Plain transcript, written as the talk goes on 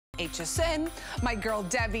HSN. My girl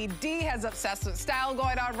Debbie D has Obsessed with Style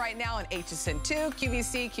going on right now on HSN 2.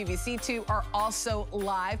 QVC, QVC2 are also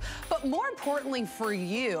live. But more importantly for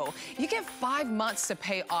you, you get 5 months to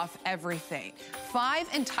pay off everything.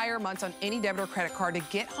 5 entire months on any debit or credit card to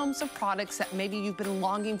get home some products that maybe you've been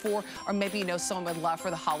longing for, or maybe you know someone would love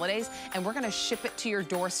for the holidays, and we're gonna ship it to your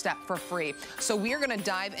doorstep for free. So we are gonna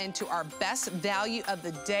dive into our best value of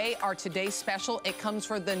the day, our today's special. It comes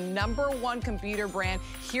for the #1 computer brand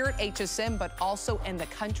here at HSN, but also in the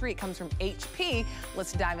country. It comes from HP.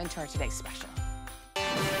 Let's dive into our today's special.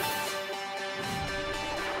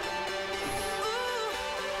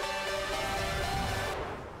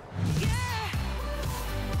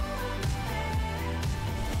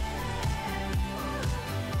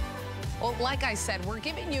 Well, like I said, we're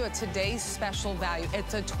giving you a today's special value.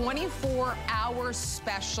 It's a 24-hour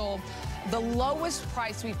special. The lowest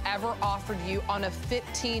price we've ever offered you on a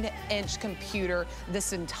 15-inch computer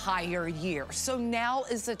this entire year. So now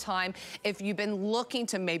is the time, if you've been looking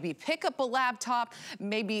to maybe pick up a laptop,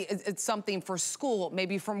 maybe it's something for school,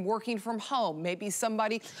 maybe from working from home, maybe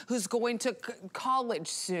somebody who's going to college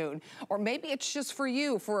soon, or maybe it's just for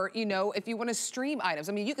you, for, you know, if you want to stream items.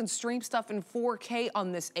 I mean, you can stream stuff in 4K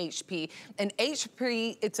on this HP. And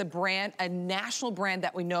HP, it's a brand, a national brand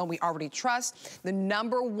that we know and we already trust. The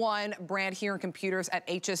 #1 brand here in computers at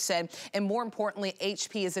HSN, and more importantly,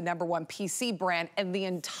 HP is the #1 PC brand in the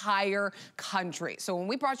entire country. So when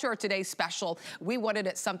we brought you our today's special, we wanted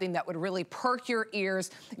it something that would really perk your ears,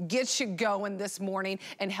 get you going this morning,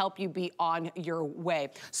 and help you be on your way.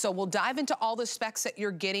 So we'll dive into all the specs that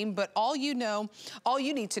you're getting, but all you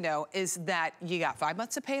need to know is that you got 5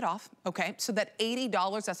 months to pay it off, okay? So that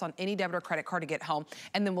 $80, that's on any debit or credit card to get home,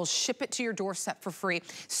 and then we'll ship it to your doorstep for free.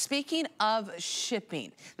 Speaking of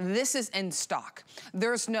shipping, this is in stock.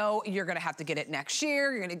 There's no, you're gonna have to get it next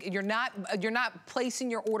year. You're not placing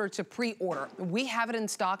your order to pre-order. We have it in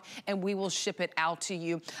stock, and we will ship it out to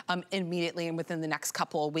you immediately and within the next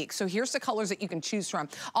couple of weeks. So here's the colors that you can choose from.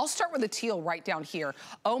 I'll start with the teal right down here.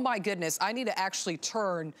 Oh my goodness, I need to actually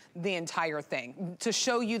turn the entire thing to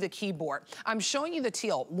show you the keyboard. I'm showing you the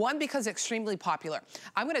teal, one, because it's extremely popular.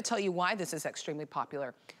 I'm gonna tell you why this is extremely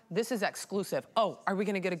popular. This is exclusive. Oh, are we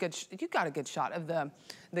gonna get a good, you got a good shot of the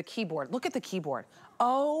keyboard. Look at the keyboard.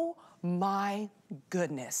 Oh my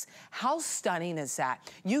goodness. How stunning is that?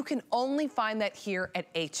 You can only find that here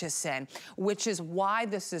at HSN, which is why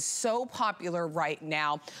this is so popular right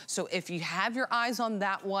now. So if you have your eyes on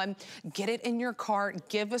that one, get it in your cart,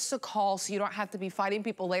 give us a call so you don't have to be fighting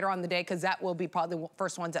people later on the day, because that will be probably the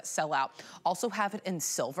first ones that sell out. Also have it in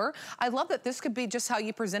silver. I love that this could be just how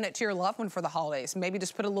you present it to your loved one for the holidays. Maybe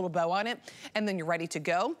just put a little bow on it and then you're ready to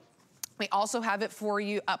go. We also have it for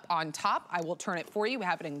you up on top. I will turn it for you. We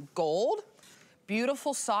have it in gold,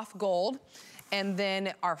 beautiful soft gold. And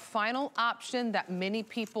then our final option that many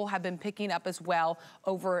people have been picking up as well,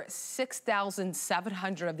 over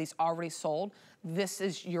 6,700 of these already sold. This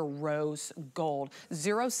is your rose gold.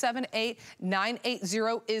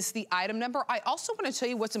 078980 is the item number. I also want to tell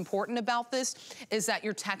you what's important about this is that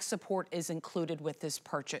your tech support is included with this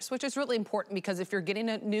purchase, which is really important because if you're getting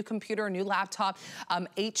a new computer, a new laptop,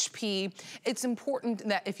 HP, it's important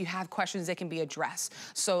that if you have questions, they can be addressed.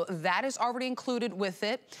 So that is already included with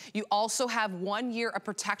it. You also have 1 year of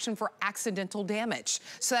protection for accidental damage.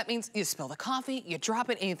 So that means you spill the coffee, you drop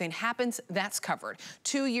it, anything happens, that's covered.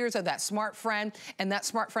 2 years of that smart friend, and that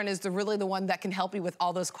smart friend is really the one that can help you with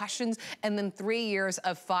all those questions. And then 3 years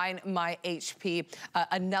of Find My HP,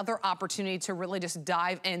 another opportunity to really just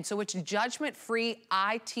dive in. So it's judgment-free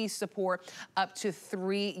IT support up to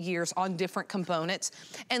 3 years on different components.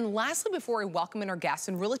 And lastly, before we welcome in our guests,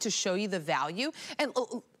 and really to show you the value, and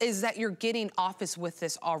is that you're getting Office with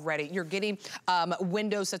this already. You're getting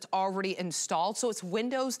Windows that's already installed. So it's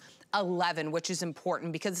Windows 11, which is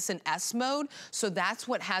important because it's in S mode. So that's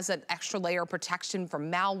what has an extra layer of protection from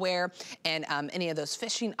malware and any of those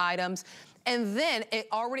phishing items. And then it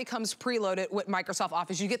already comes preloaded with Microsoft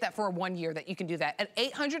Office. You get that for 1 year that you can do that. An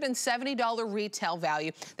 $870 retail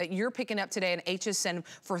value that you're picking up today in HSN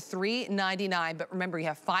for $399. But remember, you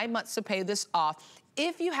have 5 months to pay this off.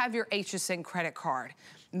 If you have your HSN credit card,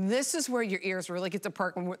 this is where your ears really get to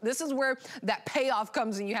perk. This is where that payoff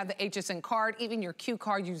comes and you have the HSN card, even your Q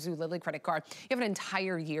card, your Zulily credit card. You have an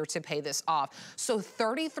entire year to pay this off. So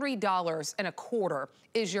 $33.25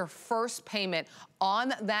 is your first payment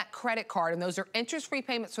on that credit card, and those are interest-free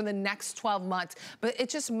payments for the next 12 months, but it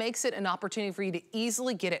just makes it an opportunity for you to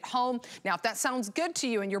easily get it home. Now, if that sounds good to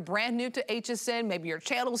you and you're brand new to HSN, maybe you're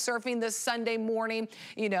channel surfing this Sunday morning,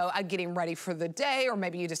 you know, getting ready for the day, or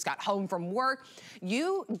maybe you just got home from work,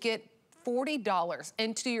 you get $40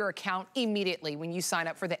 into your account immediately when you sign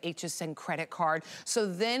up for the HSN credit card. So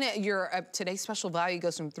then your today's special value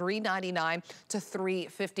goes from $3.99 to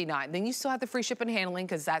 $3.59. Then you still have the free shipping and handling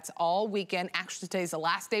because that's all weekend. Actually, today's the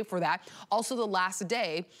last day for that. Also the last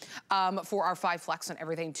day for our 5 flex and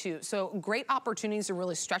everything too. So great opportunities to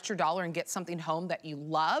really stretch your dollar and get something home that you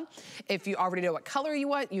love. If you already know what color you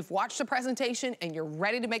want, you've watched the presentation and you're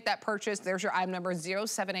ready to make that purchase, there's your item number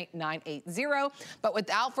 078980. But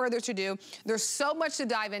without further ado, there's so much to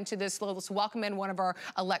dive into this. Let's welcome in one of our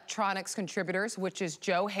electronics contributors, which is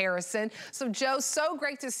Joe Harrison. So Joe, so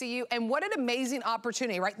great to see you. And what an amazing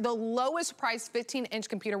opportunity, right? The lowest price 15-inch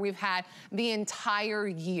computer we've had the entire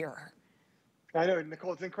year. I know,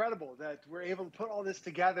 Nicole, it's incredible that we're able to put all this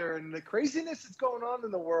together, and the craziness that's going on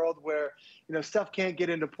in the world where, you know, stuff can't get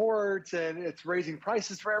into ports and it's raising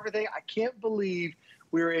prices for everything. I can't believe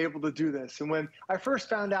we were able to do this. And when I first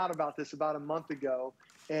found out about this about a month ago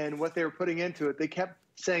and what they were putting into it, they kept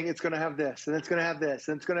saying it's going to have this, and it's going to have this,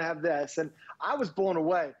 and it's going to have this. And I was blown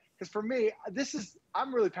away because for me,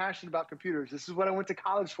 I'm really passionate about computers. This is what I went to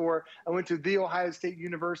college for. I went to The Ohio State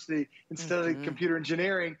University and studied computer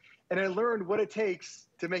engineering. And I learned what it takes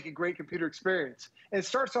to make a great computer experience. And it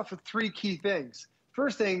starts off with 3 key things.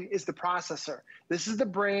 First thing is the processor. This is the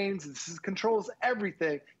brains. This controls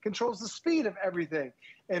everything, controls the speed of everything.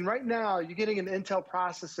 And right now, you're getting an Intel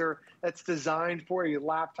processor that's designed for a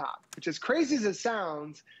laptop, which, as crazy as it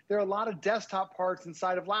sounds, there are a lot of desktop parts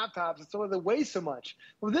inside of laptops, and so they weigh so much.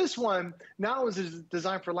 Well, this one, not only is it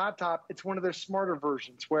designed for laptop, it's one of their smarter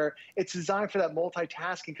versions where it's designed for that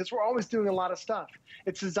multitasking because we're always doing a lot of stuff.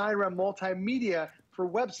 It's designed around multimedia for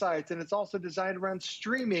websites, and it's also designed around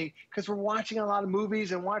streaming because we're watching a lot of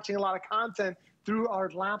movies and watching a lot of content through our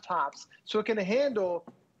laptops. So it can handle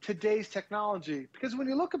today's technology. Because when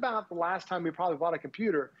you look about the last time you probably bought a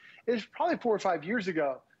computer, it was probably 4 or 5 years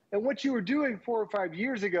ago. And what you were doing 4 or 5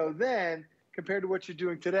 years ago then compared to what you're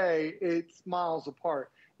doing today, it's miles apart.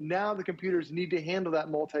 Now the computers need to handle that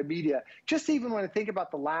multimedia. Just even when I think about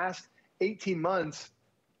the last 18 months,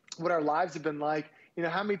 what our lives have been like, you know,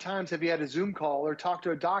 how many times have you had a Zoom call or talked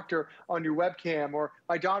to a doctor on your webcam? Or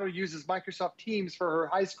my daughter uses Microsoft Teams for her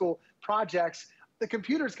high school projects. The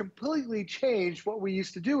computer's completely changed what we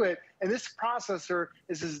used to do it, and this processor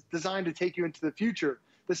is designed to take you into the future.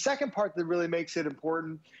 The second part that really makes it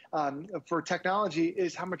important for technology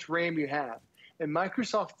is how much RAM you have. And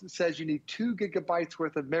Microsoft says you need 2 gigabytes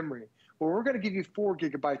worth of memory. Well, we're going to give you 4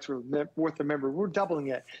 gigabytes worth of memory. We're doubling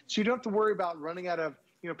it. So you don't have to worry about running out of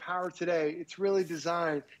power today. It's really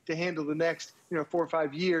designed to handle the next 4 or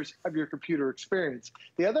 5 years of your computer experience.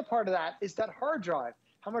 The other part of that is that hard drive.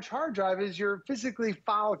 How much hard drive is your physical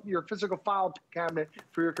file cabinet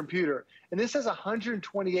for your computer? And this has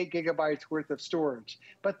 128 gigabytes worth of storage.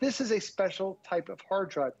 But this is a special type of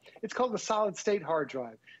hard drive. It's called the solid state hard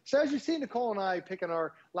drive. So as you see Nicole and I picking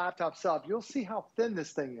our laptops up, you'll see how thin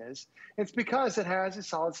this thing is. It's because it has a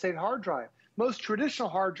solid state hard drive. Most traditional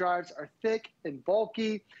hard drives are thick and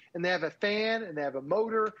bulky, and they have a fan and they have a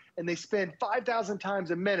motor, and they spin 5,000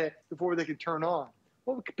 times a minute before they can turn on.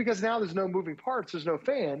 Well, because now there's no moving parts, there's no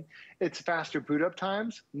fan, it's faster boot up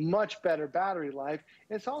times, much better battery life,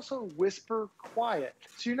 and it's also whisper quiet.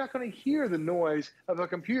 So you're not going to hear the noise of a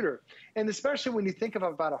computer. And especially when you think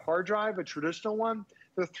about a hard drive, a traditional one,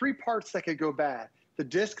 there are 3 parts that could go bad. The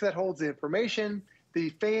disk that holds the information, the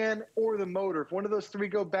fan, or the motor. If one of those 3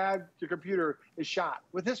 go bad, your computer is shot.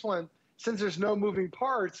 With this one, since there's no moving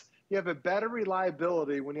parts, you have a better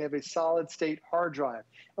reliability when you have a solid-state hard drive.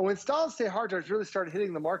 And when solid-state hard drives really started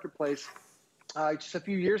hitting the marketplace just a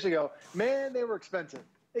few years ago, man, they were expensive.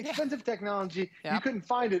 Expensive technology. Yep. You couldn't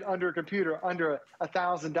find it under a computer under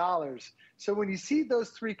 $1,000. So when you see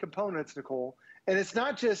those 3 components, Nicole, and it's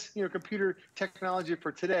not just computer technology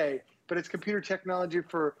for today, but it's computer technology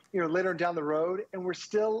for later down the road, and we're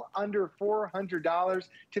still under $400.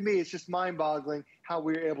 To me, it's just mind-boggling how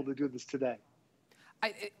we're able to do this today.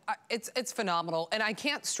 It's phenomenal, and I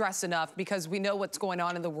can't stress enough, because we know what's going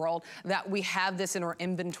on in the world, that we have this in our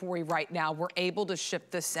inventory right now. We're able to ship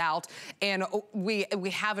this out, and we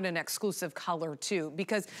have it in exclusive color too,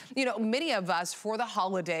 because many of us for the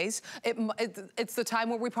holidays, it's the time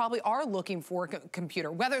where we probably are looking for a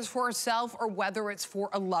computer, whether it's for ourselves or whether it's for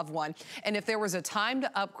a loved one. And if there was a time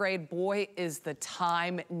to upgrade, boy, is the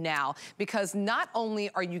time now, because not only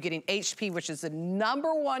are you getting HP, which is the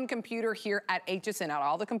 #1 computer here at HSN. out of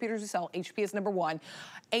all the computers we sell, HP is #1.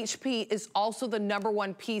 HP is also the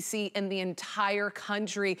 #1 PC in the entire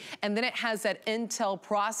country. And then it has that Intel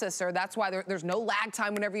processor. That's why there's no lag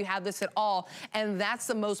time whenever you have this at all. And that's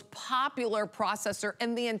the most popular processor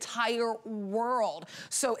in the entire world.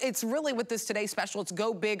 So it's really with this Today Special, it's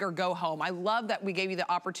go big or go home. I love that we gave you the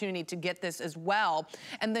opportunity to get this as well.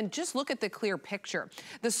 And then just look at the clear picture.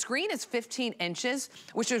 The screen is 15 inches,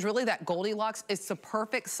 which is really that Goldilocks. It's the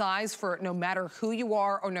perfect size for no matter who you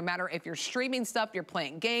are or no matter if you're streaming stuff, you're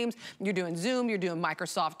playing games, you're doing Zoom, you're doing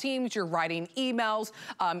Microsoft Teams, you're writing emails,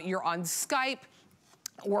 you're on Skype,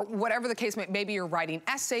 or whatever the case may be. Maybe you're writing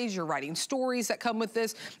essays, you're writing stories that come with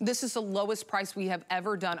this. This is the lowest price we have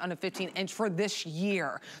ever done on a 15-inch for this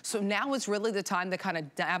year. So now is really the time to kind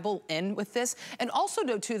of dabble in with this. And also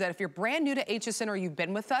know too that if you're brand new to HSN or you've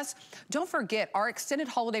been with us, don't forget our extended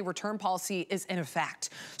holiday return policy is in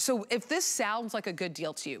effect. So if this sounds like a good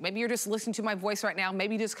deal to you, maybe you're just listening to my voice right now,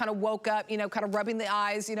 maybe you just kind of woke up, you know, kind of rubbing the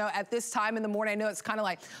eyes, you know, at this time in the morning. I know it's kind of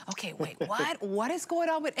like, okay, wait, what? What is going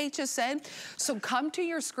on with HSN? So come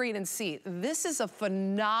to your screen and see, this is a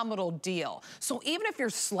phenomenal deal. So even if you're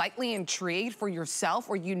slightly intrigued for yourself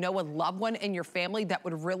or you know a loved one in your family that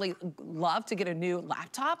would really love to get a new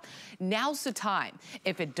laptop, now's the time.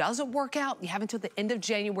 If it doesn't work out, you have until the end of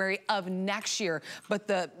January of next year. But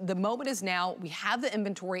the moment is now. We have the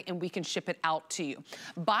inventory and we can ship it out to you.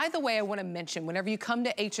 By the way, I want to mention, whenever you come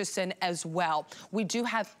to HSN as well, we do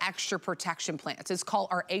have extra protection plans. It's called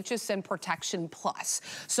our HSN Protection Plus.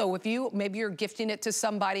 So if maybe you're gifting it to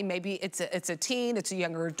somebody, maybe it's a teen, it's a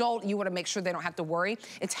younger adult, you want to make sure they don't have to worry.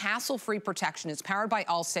 It's hassle-free protection. It's powered by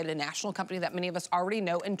Allstate, a national company that many of us already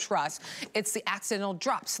know and trust. It's the accidental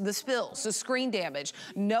drops, the spills, the screen damage,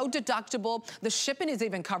 no deductible. The shipping is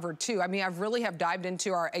even covered too. I mean, I really have dived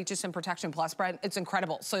into our HSN Protection Plus brand. It's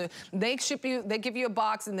incredible. So they give you a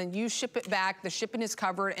box and then you ship it back. The shipping is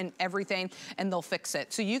covered and everything, and they'll fix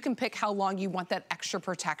it. So you can pick how long you want that extra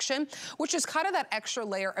protection, which is kind of that extra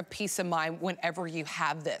layer of peace of mind whenever you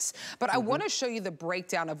have this. But I want to show you the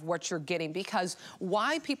breakdown of what you're getting, because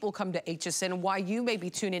why people come to HSN, why you may be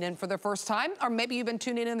tuning in for the first time, or maybe you've been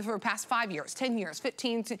tuning in for the past 5 years, 10 years,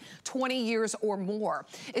 15, 20 years or more,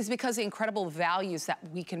 is because the incredible values that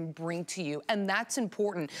we can bring to you. And that's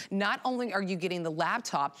important. Not only are you getting the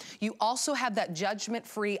laptop, you also have that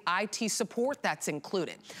judgment-free IT support that's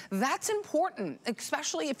included. That's important,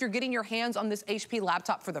 especially if you're getting your hands on this HP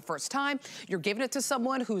laptop for the first time, you're giving it to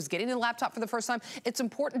someone who's getting a laptop for the first time. It's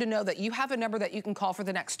important to know that you have a number that you can call for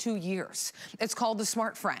the next 2 years. It's called the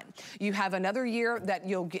Smart Friend. You have another year that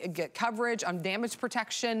you'll get coverage on damage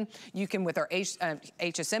protection. You can, with our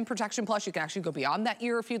HSN Protection Plus, you can actually go beyond that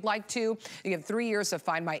year if you'd like to. You have 3 years of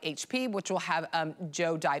Find My HP, which we'll have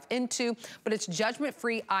Joe dive into, but it's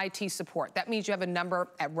judgment-free IT support. That means you have a number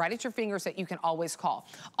right at your fingers that you can always call.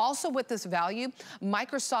 Also with this value,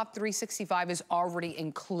 Microsoft 365 is already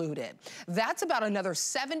included. That's about another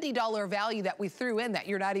 $70 value that we threw in that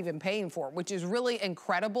you're not even paying for, which is really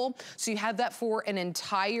incredible. So you have that for an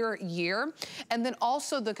entire year. And then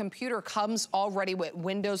also the computer comes already with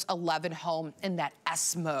Windows 11 Home in that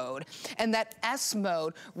S mode. And that S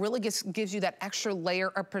mode really gives you that extra layer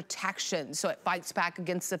of protection. So it fights back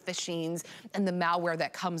against the phishings and the malware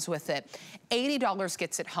that comes with it. $80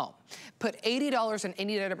 gets it home. Put $80 in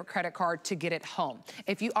any debit credit card to get it home.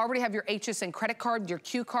 If you already have your HSN credit card, your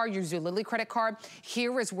Q card, your Zulily credit card,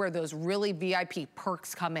 here is where those really VIP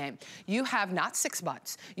perks come in. You have not 6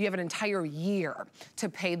 months, you have an entire year to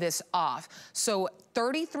pay this off. So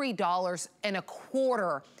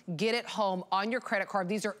 $33.25, get it home on your credit card.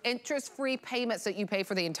 These are interest-free payments that you pay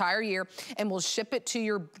for the entire year, and we'll ship it to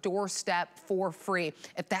your doorstep for free.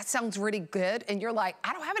 If that sounds really good and you're like,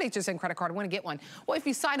 I don't have an HSN credit card, I want to get one. Well, if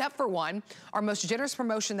you sign up for one, our most generous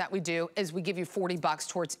promotion that we do is we give you $40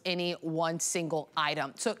 towards any one single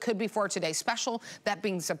item. So it could be for today's special, that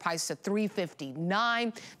being priced to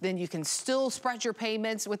 $359. Then you can still spread your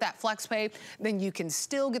payments with that FlexPay. Then you can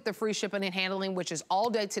still get the free shipping and handling, which is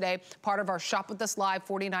all day today, part of our Shop With Us Live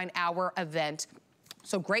 49-hour event.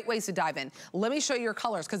 So great ways to dive in. Let me show you your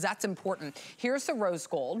colors, because that's important. Here's the rose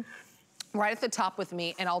gold right at the top with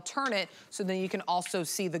me, and I'll turn it so then you can also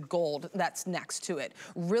see the gold that's next to it.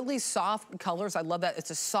 Really soft colors. I love that.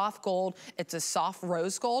 It's a soft gold. It's a soft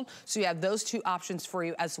rose gold. So you have those two options for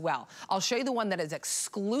you as well. I'll show you the one that is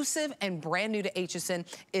exclusive and brand new to HSN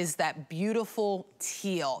is that beautiful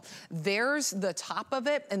teal. There's the top of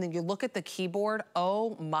it, and then you look at the keyboard.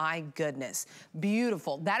 Oh my goodness.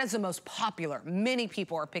 Beautiful. That is the most popular. Many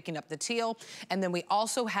people are picking up the teal. And then we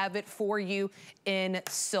also have it for you in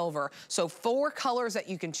silver. So So 4 colors that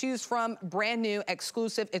you can choose from, brand new,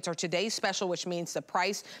 exclusive. It's our today's special, which means the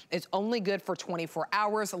price is only good for 24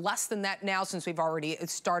 hours. Less than that now since we've already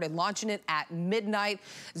started launching it at midnight.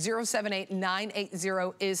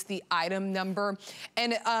 078980 is the item number.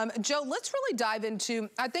 And Joe, let's really dive into,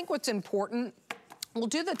 I think what's important. We'll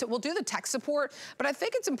do the tech support, but I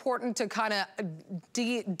think it's important to kind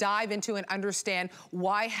of dive into and understand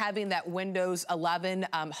why having that Windows 11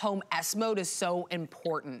 Home S mode is so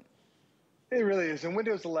important. It really is. And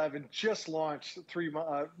Windows 11 just launched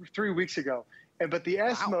 3 weeks ago. But the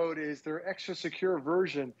S mode is their extra secure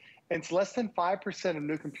version. And it's less than 5% of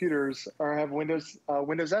new computers have Windows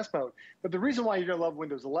S mode. But the reason why you're going to love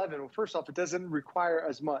Windows 11, well, first off, it doesn't require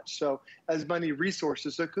as many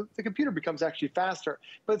resources. So the computer becomes actually faster.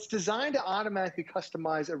 But it's designed to automatically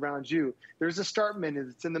customize around you. There's a start menu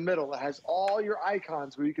that's in the middle. It has all your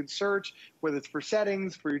icons where you can search, whether it's for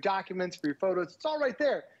settings, for your documents, for your photos. It's all right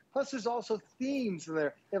there. Plus, there's also themes in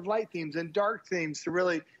there. They have light themes and dark themes to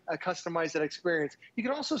really customize that experience. You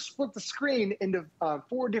can also split the screen into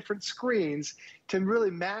 4 different screens to really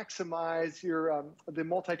maximize your the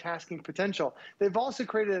multitasking potential. They've also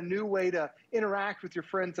created a new way to interact with your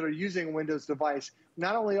friends that are using a Windows device,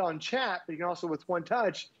 not only on chat, but you can also, with one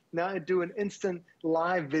touch, now do an instant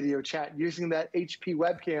live video chat using that HP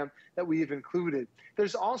webcam that we've included.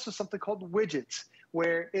 There's also something called widgets,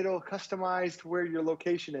 where it'll customize to where your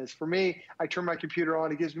location is. For me, I turn my computer on,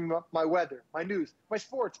 it gives me my weather, my news, my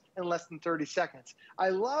sports in less than 30 seconds. I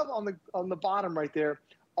love on the bottom right there,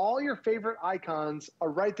 all your favorite icons are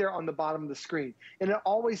right there on the bottom of the screen. And it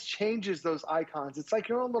always changes those icons. It's like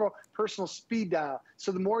your own little personal speed dial.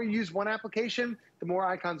 So the more you use one application, the more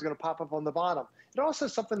icons are gonna pop up on the bottom. It also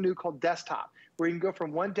has something new called desktop, where you can go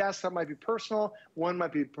from one desktop, might be personal, one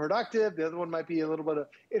might be productive, the other one might be a little bit of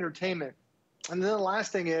entertainment. And then the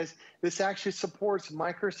last thing is, this actually supports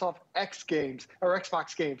Microsoft X games, or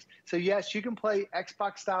Xbox games. So yes, you can play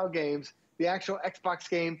Xbox-style games, the actual Xbox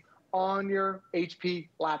game, on your HP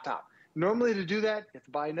laptop. Normally to do that, you have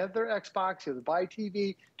to buy another Xbox, you have to buy a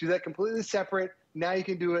TV, do that completely separate. Now you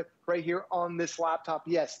can do it right here on this laptop.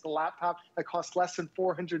 Yes, the laptop that costs less than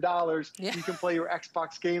 $400, you can play your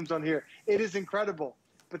Xbox games on here. It is incredible.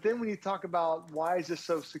 But then when you talk about why is this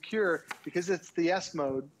so secure, because it's the S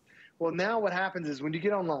mode. Well, now what happens is when you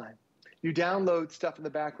get online, you download stuff in the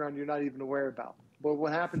background you're not even aware about. But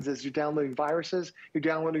what happens is you're downloading viruses, you're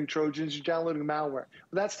downloading Trojans, you're downloading malware.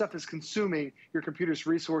 Well, that stuff is consuming your computer's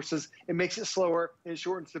resources. It makes it slower, and it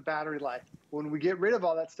shortens the battery life. When we get rid of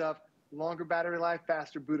all that stuff, longer battery life,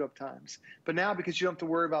 faster boot up times. But now, because you don't have to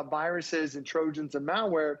worry about viruses and Trojans and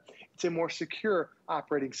malware, it's a more secure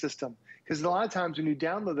operating system. Because a lot of times when you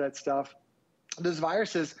download that stuff, those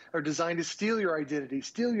viruses are designed to steal your identity,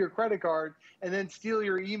 steal your credit card, and then steal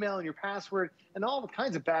your email and your password, and all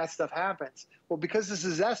kinds of bad stuff happens. Well, because this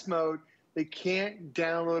is S mode, they can't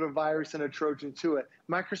download a virus and a Trojan to it.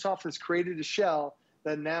 Microsoft has created a shell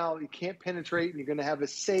that now you can't penetrate, and you're going to have a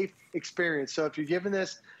safe experience. So if you're giving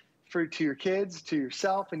this to your kids, to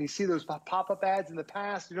yourself, and you see those pop-up ads in the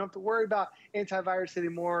past, you don't have to worry about antivirus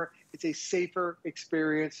anymore. It's a safer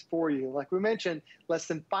experience for you. Like we mentioned, less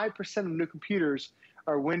than 5% of new computers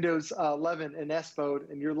are Windows 11 and S mode,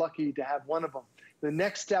 and you're lucky to have one of them. The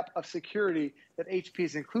next step of security that HP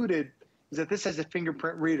has included is that this has a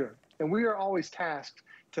fingerprint reader. And we are always tasked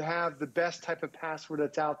to have the best type of password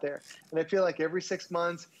that's out there. And I feel like every 6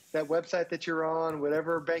 months, that website that you're on,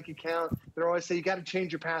 whatever bank account, they're always saying you got to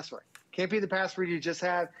change your password. Can't be the password you just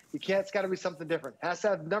had. You can't, it's got to be something different. It has to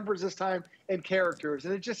have numbers this time and characters.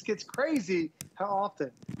 And it just gets crazy how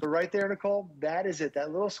often. But right there, Nicole, that is it,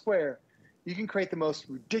 that little square. You can create the most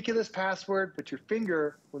ridiculous password, but your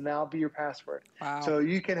finger will now be your password. Wow. So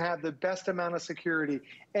you can have the best amount of security.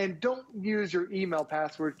 And don't use your email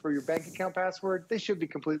password for your bank account password. They should be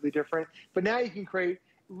completely different. But now you can create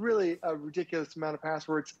really a ridiculous amount of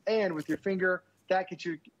passwords. And with your finger, that gets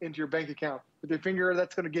you into your bank account. With your finger,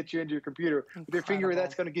 that's going to get you into your computer. Incredible. With your finger,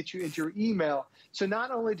 that's going to get you into your email. So not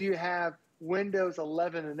only do you have Windows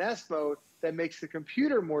 11 and S mode that makes the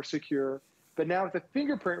computer more secure, but now with the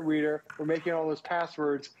fingerprint reader, we're making all those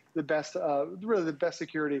passwords the best, really the best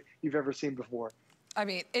security you've ever seen before. I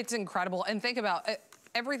mean, it's incredible. And think about it.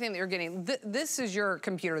 Everything that you're getting, this is your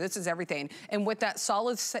computer, this is everything. And with that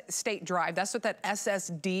solid state drive, that's what that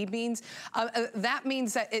SSD means. That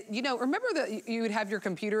means that, you know, remember that you would have your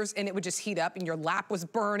computers and it would just heat up and your lap was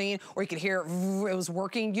burning, or you could hear it was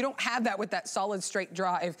working. You don't have that with that solid state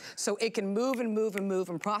drive. So it can move and move and move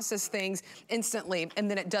and process things instantly,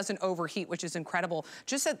 and then it doesn't overheat, which is incredible.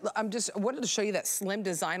 I wanted to show you that slim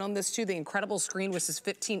design on this too. The incredible screen, which is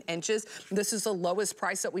 15 inches. This is the lowest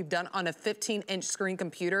price that we've done on a 15-inch screen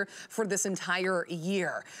computer for this entire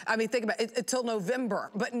year. I mean, think about it, until November,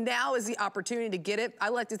 but now is the opportunity to get it. I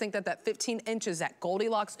like to think that that 15 inches, that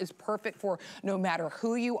Goldilocks, is perfect for no matter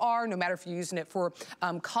who you are, no matter if you're using it for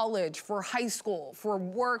college, for high school, for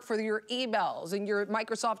work, for your emails and your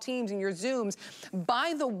Microsoft Teams and your Zooms.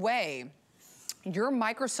 By the way, your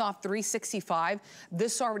Microsoft 365,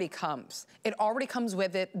 this already comes. It already comes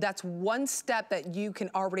with it. That's one step that you can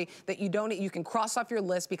already, you can cross off your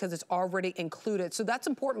list because it's already included. So that's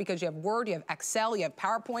important because you have Word, you have Excel, you have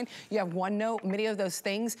PowerPoint, you have OneNote, many of those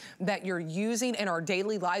things that you're using in our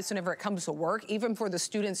daily lives whenever it comes to work, even for the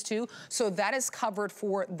students too. So that is covered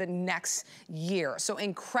for the next year. So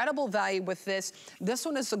incredible value with this. This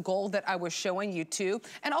one is the gold that I was showing you too.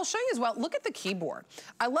 And I'll show you as well, look at the keyboard.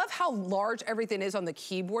 I love how large everything is on the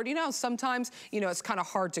keyboard. You know, sometimes, you know, it's kind of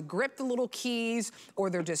hard to grip the little keys, or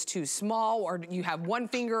they're just too small, or you have one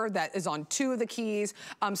finger that is on two of the keys.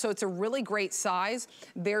 So it's a really great size.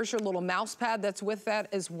 There's your little mouse pad that's with that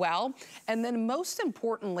as well. And then most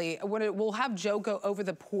importantly, we'll have Joe go over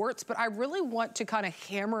the ports, but I really want to kind of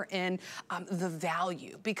hammer in the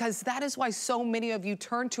value, because that is why so many of you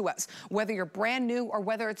turn to us, whether you're brand new or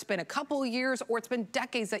whether it's been a couple of years or it's been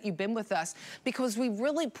decades that you've been with us, because we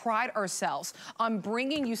really pride ourselves on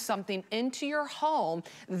bringing you something into your home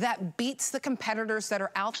that beats the competitors that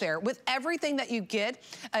are out there. With everything that you get,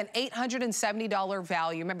 an $870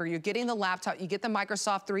 value. Remember, you're getting the laptop, you get the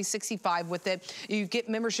Microsoft 365 with it, you get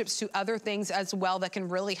memberships to other things as well that can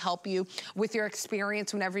really help you with your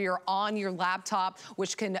experience whenever you're on your laptop,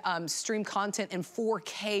 which can stream content in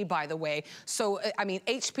 4K, by the way. So, I mean,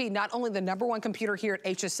 HP, not only the #1 computer here at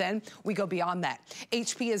HSN, we go beyond that.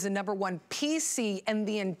 HP is the #1 PC in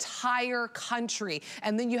the entire country.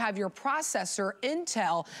 And then you have your processor,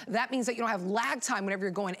 Intel. That means that you don't have lag time whenever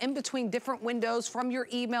you're going in between different windows, from your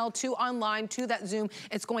email to online to that Zoom.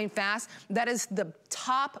 It's going fast. That is the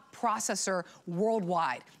top processor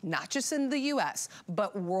worldwide, not just in the US,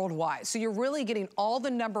 but worldwide. So you're really getting all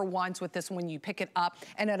the #1s with this when you pick it up,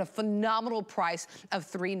 and at a phenomenal price of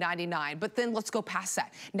 $399. But then let's go past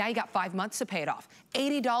that. Now you got 5 months to pay it off.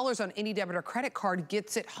 $80 on any debit or credit card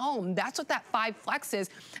gets it home. That's what that 5 Flex is,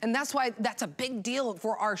 and that's why that's a big deal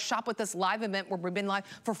for our Shop With Us live event, where we've been live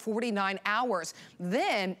for 49 hours.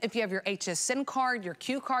 Then, if you have your HSN card, your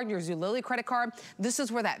Q card, your Zulily credit card, this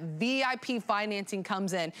is where that VIP financing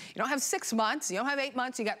comes in. You don't have 6 months, you don't have 8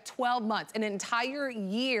 months, you got 12 months, an entire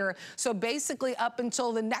year. So basically, up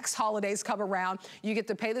until the next holidays come around, you get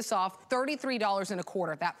to pay this off,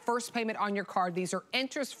 $33.25. That first payment on your card. These are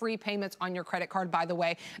interest-free payments on your credit card, by the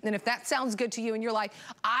way. And if that sounds good to you and you're like,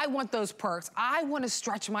 I want those perks, I want to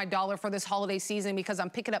stretch my dollar for this holiday season because I'm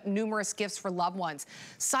picking up numerous gifts for loved ones,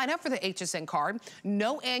 sign up for the HSN card.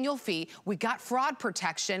 No annual fee. We got fraud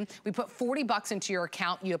protection. We put $40 into your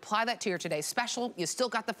account. You apply that to your today's special. You still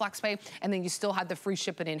got the FlexPay, and then you still have the free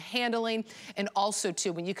shipping and handling. And also,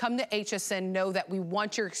 too, when you come to HSN, know that we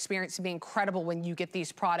want your experience to be incredible when you get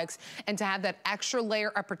these products, and to have that extra layer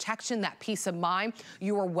of protection, that peace of mind.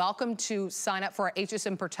 You are welcome to sign up for our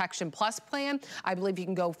HSN Protection Plus plan. I believe you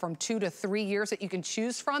can go from 2 to 3 years that you can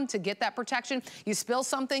choose from to get that protection. You spill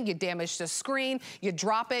something, you damage the screen, you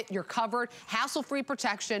drop it, you're covered. Hassle-free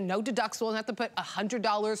protection, no deductible. You don't have to put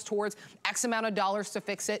 $100 towards X amount of dollars to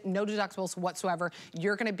fix it. No deductibles whatsoever.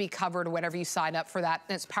 You're going to be covered whenever you sign up for that.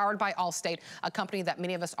 And it's powered by Allstate, a company that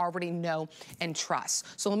many of us already know and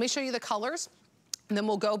trust. So let me show you the colors. And then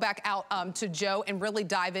we'll go back out to Joe and really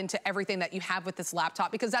dive into everything that you have with this laptop,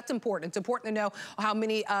 because that's important. It's important to know how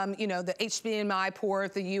many, you know, the HDMI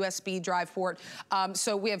port, the USB drive port.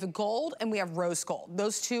 So we have gold and we have rose gold.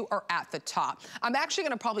 Those two are at the top. I'm actually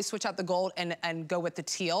going to probably switch out the gold and go with the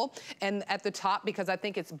teal and at the top, because I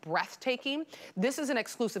think it's breathtaking. This is an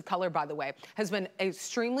exclusive color, by the way. Has been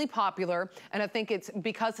extremely popular, and I think it's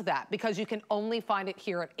because of that, because you can only find it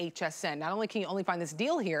here at HSN. Not only can you only find this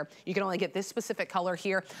deal here, you can only get this specific color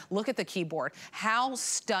here. Look at the keyboard. How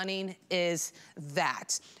stunning is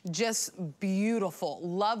that? Just beautiful.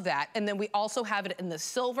 Love that. And then we also have it in the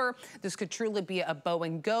silver. This could truly be a bow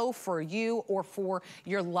and go for you or for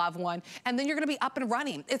your loved one. And then you're going to be up and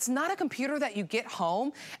running. It's not a computer that you get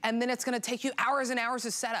home and then it's going to take you hours and hours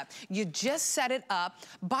to set up. You just set it up.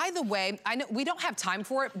 By the way, I know we don't have time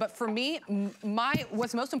for it, but for me,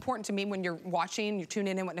 what's most important to me when you're watching, you're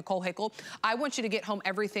tuning in with Nicole Hickle, I want you to get home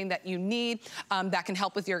everything that you need. that can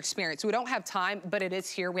help with your experience. We don't have time, but it is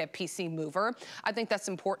here. We have PC Mover. I think that's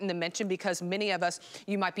important to mention because many of us,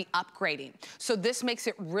 you might be upgrading. So this makes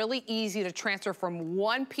it really easy to transfer from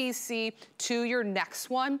one PC to your next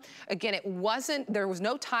one. Again, there was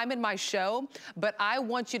no time in my show, but I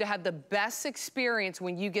want you to have the best experience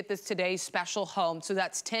when you get this today's special home. So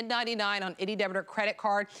that's $10.99 on any debit or credit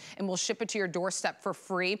card, and we'll ship it to your doorstep for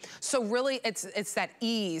free. So really, it's that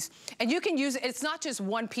ease. And you can use it, it's not just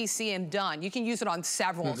one PC and done. You can use it on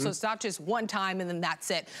several. So it's not just one time and then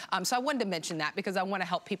that's it. So I wanted to mention that because I want to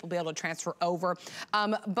help people be able to transfer over.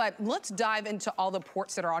 But let's dive into all the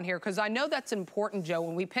ports that are on here because I know that's important, Joe.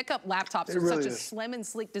 When we pick up laptops with such a slim and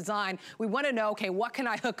sleek design, we want to know, okay, what can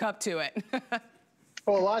I hook up to it?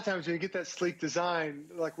 Well, a lot of times when you get that sleek design,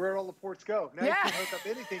 like where all the ports go. Now you can hook up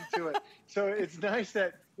anything to it. So it's nice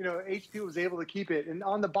that, you know, HP was able to keep it. And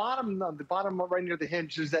on the bottom right near the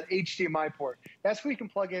hinge, there's that HDMI port. That's where you can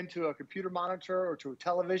plug into a computer monitor or to a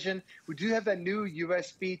television. We do have that new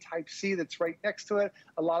USB Type-C that's right next to it.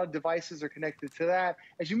 A lot of devices are connected to that.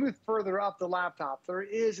 As you move further up the laptop, there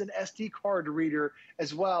is an SD card reader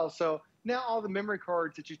as well. So now all the memory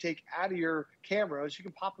cards that you take out of your cameras, you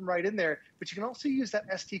can pop them right in there, but you can also use that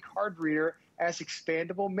SD card reader as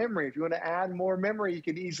expandable memory. If you want to add more memory, you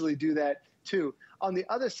can easily do that too. On the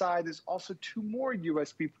other side, there's also 2 more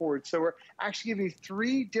USB ports. So we're actually giving you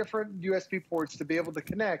 3 different USB ports to be able to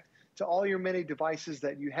connect to all your many devices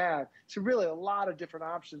that you have. So really a lot of different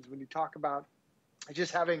options when you talk about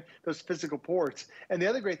just having those physical ports. And the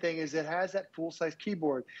other great thing is it has that full-size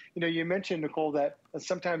keyboard. You know, you mentioned, Nicole, that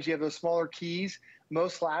sometimes you have those smaller keys.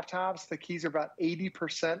 Most laptops, the keys are about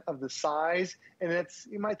 80% of the size. And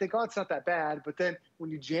you might think, oh, it's not that bad. But then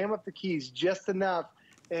when you jam up the keys just enough,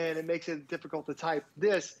 and it makes it difficult to type.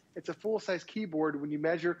 It's a full-size keyboard when you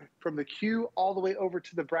measure from the Q all the way over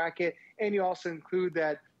to the bracket. And you also include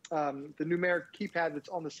that the numeric keypad that's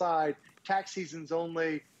on the side. Tax season's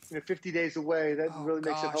only 50 days away. That really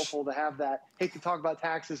makes it helpful to have that. Hate to talk about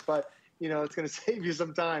taxes, but you know it's going to save you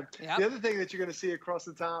some time. The other thing that you're going to see across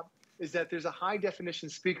the top is that there's a high definition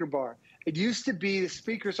speaker bar. It used to be the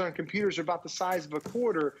speakers on computers are about the size of a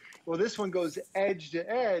quarter. Well, this one goes edge to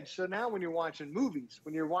edge. So now when you're watching movies,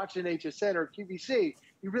 when you're watching HSN or QVC,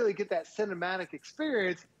 you really get that cinematic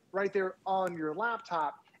experience right there on your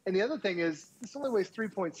laptop. And the other thing is this only weighs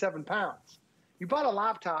 3.7 pounds. You bought a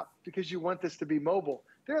laptop because you want this to be mobile.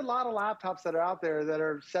 There are a lot of laptops that are out there that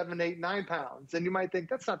are 7, 8, 9 pounds. And you might think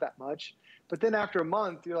that's not that much. But then after a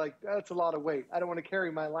month, you're like, that's a lot of weight. I don't want to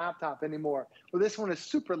carry my laptop anymore. Well, this one is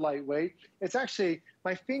super lightweight. It's actually,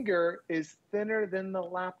 my finger is thinner than the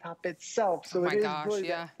laptop itself. So it is really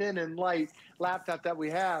that thin and light laptop that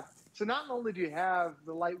we have. So not only do you have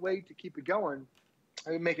the lightweight to keep it going,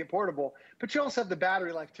 and make it portable, but you also have the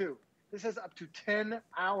battery life too. This has up to 10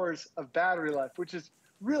 hours of battery life, which is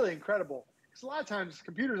really incredible. Because a lot of times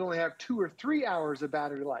computers only have 2 or 3 hours of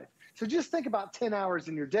battery life. So just think about 10 hours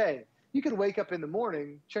in your day. You can wake up in the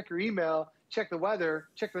morning, check your email, check the weather,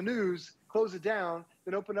 check the news, close it down,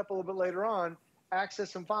 then open up a little bit later on,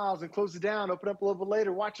 access some files and close it down, open up a little bit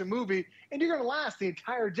later, watch a movie, and you're going to last the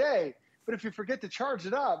entire day. But if you forget to charge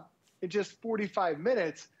it up in just 45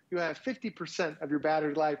 minutes, you have 50% of your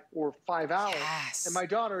battery life or 5 hours. Yes. And my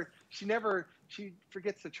daughter, she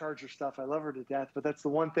forgets to charge her stuff. I love her to death, but that's the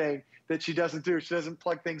one thing that she doesn't do. She doesn't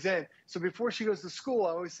plug things in. So before she goes to school, I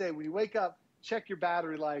always say, when you wake up, check your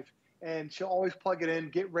battery life. And she'll always plug it in,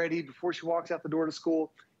 get ready before she walks out the door to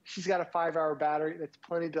school. She's got a 5-hour battery that's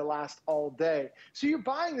plenty to last all day. So you're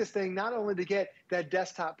buying this thing not only to get that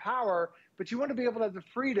desktop power, but you want to be able to have the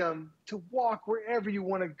freedom to walk wherever you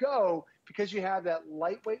want to go because you have that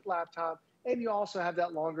lightweight laptop and you also have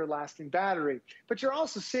that longer lasting battery. But you're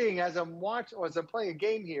also seeing as I'm playing a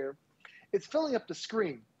game here, it's filling up the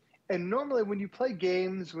screen. And normally when you play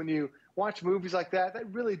games, when you watch movies like that,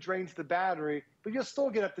 that really drains the battery, but you'll still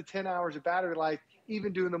get up to 10 hours of battery life,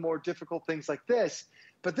 even doing the more difficult things like this.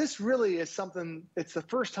 But this really is something, it's the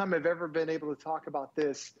first time I've ever been able to talk about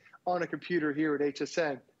this on a computer here at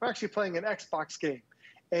HSN. I'm actually playing an Xbox game,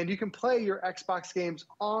 and you can play your Xbox games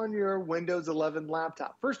on your Windows 11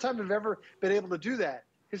 laptop. First time I've ever been able to do that,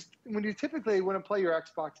 because when you typically want to play your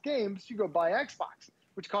Xbox games, you go buy Xbox,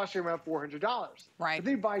 which costs you around $400. Right. But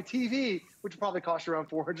then you buy TV, which probably costs you around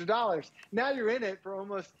 $400. Now you're in it for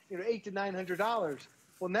almost $800 to $900.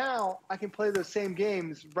 Well, now I can play those same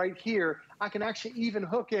games right here. I can actually even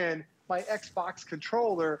hook in my Xbox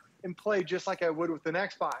controller and play just like I would with an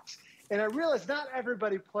Xbox. And I realize not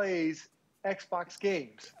everybody plays Xbox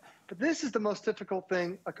games, but this is the most difficult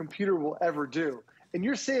thing a computer will ever do. And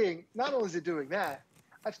you're seeing, not only is it doing that,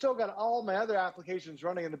 I've still got all my other applications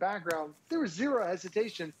running in the background. There was zero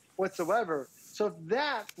hesitation whatsoever. So if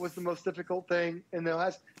that was the most difficult thing and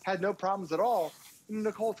has had no problems at all,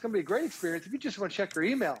 Nicole, it's going to be a great experience if you just want to check your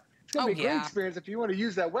email. It's going to be a great experience if you want to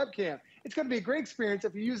use that webcam. It's going to be a great experience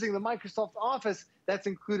if you're using the Microsoft Office that's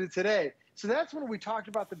included today. So that's when we talked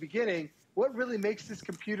about at the beginning, what really makes this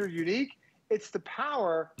computer unique. It's the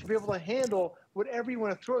power to be able to handle whatever you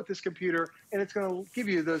want to throw at this computer, and it's going to give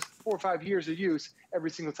you those 4 or 5 years of use every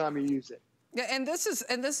single time you use it. Yeah, and this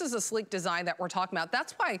is a sleek design that we're talking about.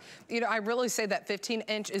 That's why, you know, I really say that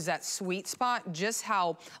 15-inch is that sweet spot, just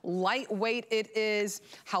how lightweight it is,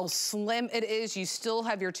 how slim it is. You still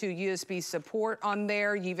have your 2 USB support on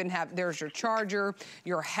there. You even have, there's your charger,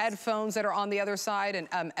 your headphones that are on the other side,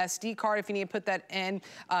 an SD card if you need to put that in,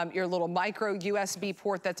 your little micro USB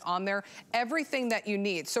port that's on there, everything that you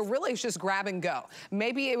need. So really it's just grab and go.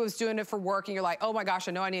 Maybe it was doing it for work and you're like, oh my gosh,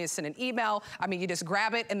 I know I need to send an email. I mean, you just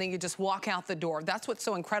grab it and then you just walk out the door. That's what's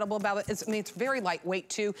so incredible about it. I mean, it's very lightweight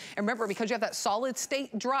too. And remember, because you have that solid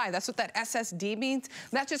state drive, that's what that SSD means.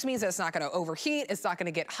 That just means that it's not going to overheat. It's not going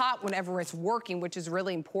to get hot whenever it's working, which is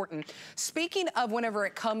really important. Speaking of whenever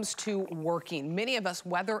it comes to working, many of us,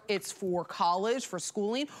 whether it's for college, for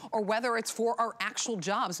schooling, or whether it's for our actual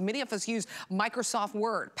jobs, many of us use Microsoft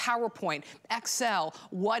Word, PowerPoint, Excel,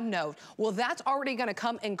 OneNote. Well, that's already going to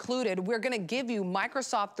come included. We're going to give you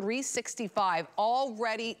Microsoft 365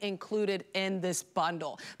 already included in this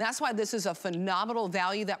bundle. That's why this is a phenomenal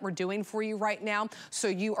value that we're doing for you right now. So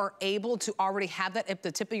you are able to already have that at the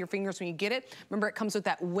tip of your fingers when you get it. Remember, it comes with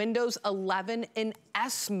that Windows 11 in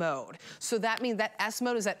S mode. So that means that S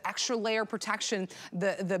mode is that extra layer protection,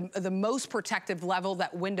 the most protective level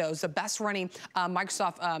that Windows, the best running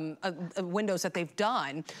Microsoft Windows that they've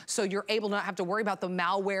done. So you're able to not have to worry about the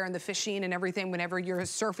malware and the phishing and everything whenever you're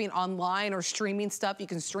surfing online or streaming stuff. You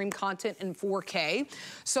can stream content in 4K.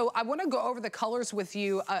 So I want to go over the colors with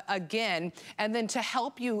you again, and then to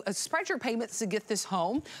help you spread your payments to get this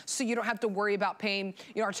home so you don't have to worry about paying.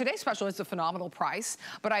 You know, our today's special is a phenomenal price,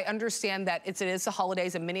 but I understand that it is the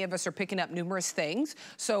holidays and many of us are picking up numerous things.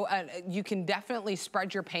 So you can definitely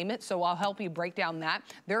spread your payment. So I'll help you break down that.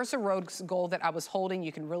 There's a rose gold that I was holding.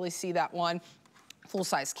 You can really see that one.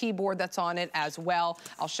 Full-size keyboard that's on it as well.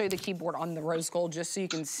 I'll show you the keyboard on the rose gold just so you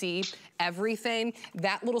can see everything.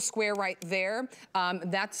 That little square right there,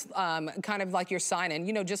 that's kind of like your sign-in.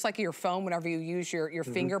 You know, just like your phone, whenever you use your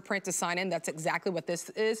fingerprint to sign in, that's exactly what this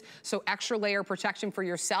is. So extra layer protection for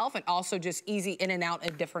yourself and also just easy in and out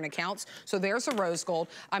of different accounts. So there's a rose gold.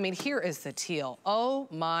 I mean, here is the teal. Oh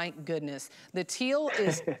my goodness. The teal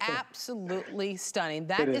is absolutely stunning.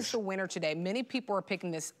 That is the winner today. Many people are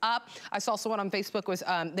picking this up. I saw someone on Facebook was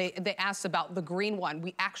they asked about the green one.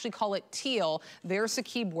 We actually call it teal. There's the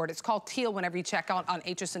keyboard. It's called teal whenever you check out on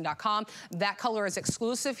hsn.com. That color is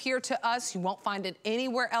exclusive here to us. You won't find it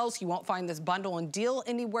anywhere else. You won't find this bundle and deal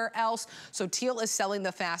anywhere else. So teal is selling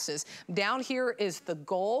the fastest. Down here is the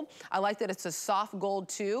gold. I like that it's a soft gold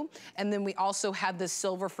too. And then we also have the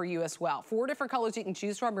silver for you as well. 4 different colors you can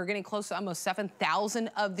choose from. We're getting close to almost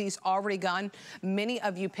 7,000 of these already gone. Many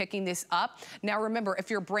of you picking this up. Now remember,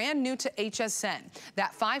 if you're brand new to HSN,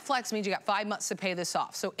 that 5 flex means you got 5 months to pay this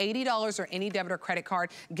off. So $80 or any debit or credit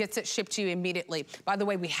card gets it shipped to you immediately. By the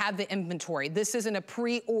way, we have the inventory. This isn't a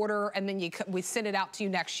pre-order and then we send it out to you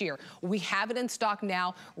next year. We have it in stock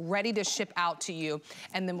now, ready to ship out to you,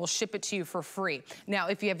 and then we'll ship it to you for free. Now,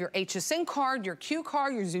 if you have your HSN card, your Q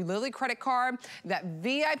card, your Zulily credit card, that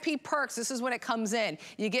VIP perks, this is when it comes in.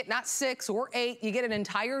 You get not 6 or 8, you get an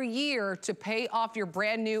entire year to pay off your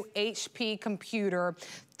brand new HP computer.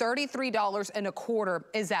 $33.25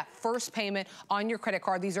 is that first payment on your credit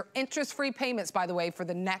card. These are interest-free payments, by the way, for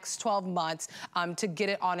the next 12 months to get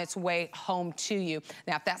it on its way home to you.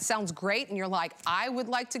 Now, if that sounds great and you're like, I would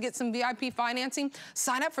like to get some VIP financing,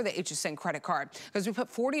 sign up for the HSN credit card because we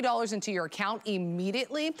put $40 into your account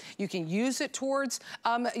immediately. You can use it towards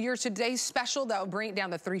your today's special. That will bring it down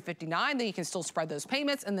to $359. Then you can still spread those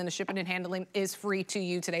payments, and then the shipping and handling is free to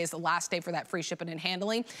you. Today is the last day for that free shipping and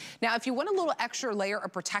handling. Now, if you want a little extra layer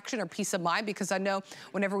of protection or peace of mind, because I know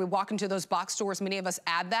whenever we walk into those box stores, many of us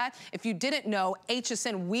add that. If you didn't know,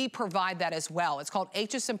 HSN, we provide that as well. It's called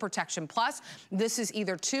HSN Protection Plus. This is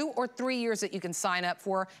either 2 or 3 years that you can sign up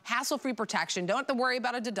for hassle-free protection. Don't have to worry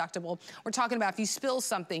about a deductible. We're talking about if you spill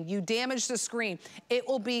something, you damage the screen, it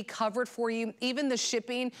will be covered for you. Even the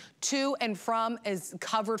shipping to and from is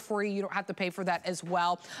covered for you. You don't have to pay for that as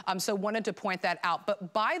well. So wanted to point that out.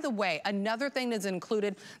 But by the way, another thing that's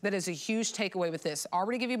included that is a huge takeaway with this,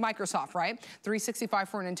 already give you Microsoft, right? 365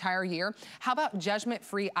 for an entire year. How about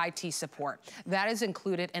judgment-free IT support? That is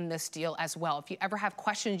included in this deal as well. If you ever have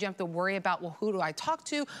questions, you have to worry about, well, who do I talk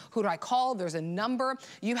to? Who do I call? There's a number.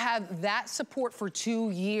 You have that support for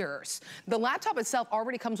 2 years. The laptop itself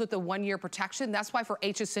already comes with a 1-year protection. That's why for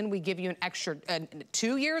HSN, we give you an extra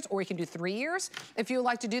 2 years, or you can do 3 years if you would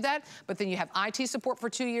like to do that. But then you have IT support for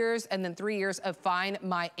 2 years and then 3 years of Find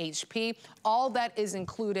My HP. All that is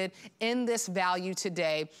included in this value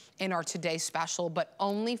today in our today special, but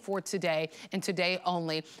only for today and today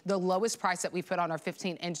only. The lowest price that we put on our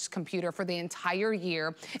 15-inch computer for the entire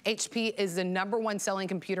year. HP is the #1 selling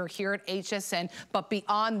computer here at HSN, but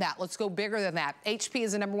beyond that, let's go bigger than that. HP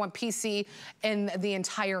is the #1 PC in the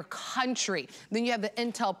entire country. Then you have the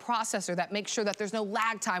Intel processor that makes sure that there's no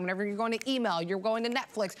lag time whenever you're going to email, you're going to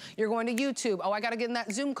Netflix, you're going to YouTube. Oh, I got to get in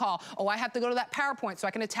that Zoom call. Oh, I have to go to that PowerPoint so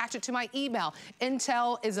I can attach it to my email.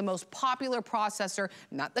 Intel is the most popular processor,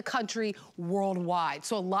 not the country, worldwide.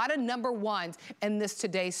 So a lot of #1s in this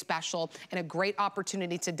today's special, and a great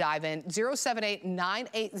opportunity to dive in.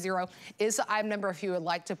 078980 is the item number if you would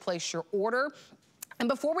like to place your order. And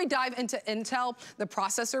before we dive into Intel, the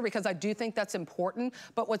processor, because I do think that's important,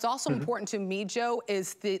 but what's also important to me, Joe,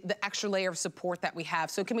 is the extra layer of support that we have.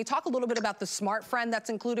 So can we talk a little bit about the Smart Friend that's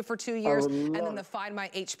included for 2 years, and then the Find My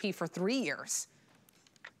HP for 3 years?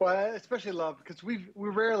 Well, I especially love, because we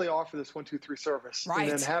rarely offer this 1, 2, 3 service. Right.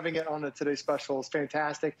 And then having it on the Today Special is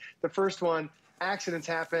fantastic. The first one, accidents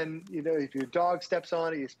happen. You know, if your dog steps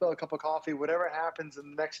on it, you spill a cup of coffee, whatever happens in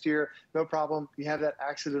the next year, no problem. You have that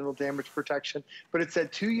accidental damage protection. But it's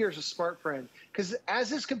that 2 years of Smart Friend. Because as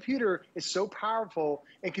this computer is so powerful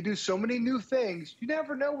and can do so many new things, you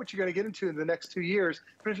never know what you're going to get into in the next 2 years.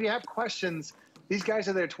 But if you have questions, these guys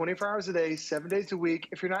are there 24 hours a day, 7 days a week.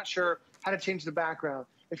 If you're not sure how to change the background,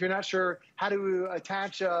 if you're not sure how to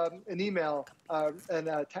attach an email and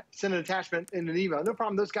send an attachment in an email, no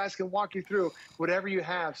problem. Those guys can walk you through whatever you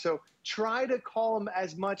have. So try to call them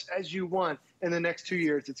as much as you want in the next 2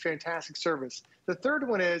 years. It's fantastic service. The third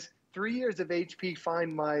one is 3 years of HP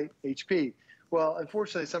Find My HP. Well,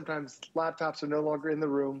 unfortunately, sometimes laptops are no longer in the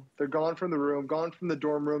room. They're gone from the room, gone from the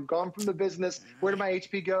dorm room, gone from the business. Where did my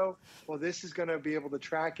HP go? Well, this is going to be able to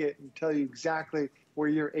track it and tell you exactly where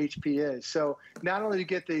your HP is. So not only do you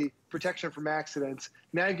get the protection from accidents,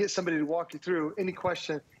 now you get somebody to walk you through any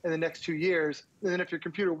question in the next 2 years. And then if your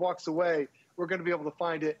computer walks away, we're going to be able to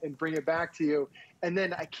find it and bring it back to you. And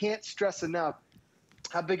then I can't stress enough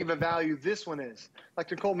how big of a value this one is. Like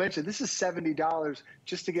Nicole mentioned, this is $70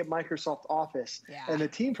 just to get Microsoft Office. Yeah. And the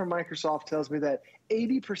team from Microsoft tells me that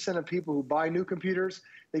 80% of people who buy new computers,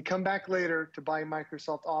 they come back later to buy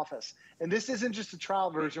Microsoft Office. And this isn't just a trial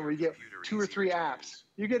version where you get 2 or 3 apps.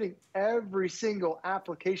 You're getting every single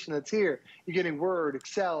application that's here. You're getting Word,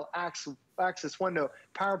 Excel, Access, OneNote,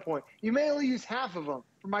 PowerPoint. You may only use half of them.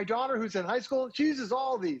 For my daughter who's in high school, she uses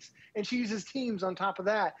all these, and she uses Teams on top of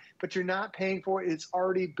that, but you're not paying for it. It's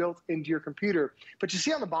already built into your computer. But you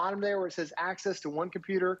see on the bottom there where it says access to 1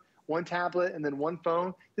 computer, 1 tablet, and then 1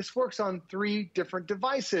 phone. This works on 3 different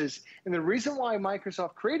devices. And the reason why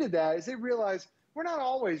Microsoft created that is they realized we're not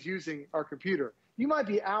always using our computer. You might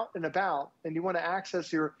be out and about and you want to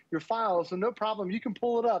access your files, so no problem. You can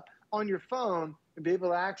pull it up on your phone and be able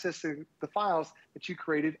to access the files that you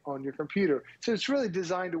created on your computer. So it's really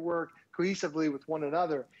designed to work cohesively with one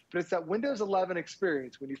another. But it's that Windows 11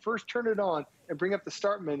 experience. When you first turn it on and bring up the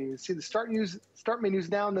Start menu, you see the Start menu's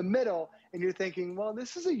now in the middle, and you're thinking, well,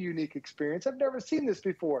 this is a unique experience. I've never seen this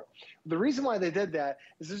before. The reason why they did that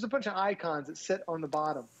is there's a bunch of icons that sit on the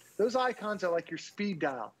bottom. Those icons are like your speed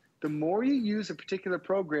dial. The more you use a particular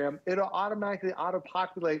program, it'll automatically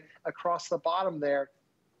auto-populate across the bottom there,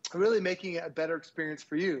 really making it a better experience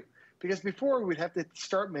for you. Because before we'd have to hit the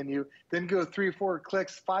Start menu, then go 3 or 4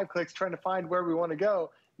 clicks, 5 clicks, trying to find where we want to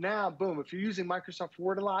go. Now, boom, if you're using Microsoft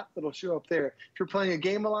Word a lot, it'll show up there. If you're playing a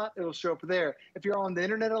game a lot, it'll show up there. If you're on the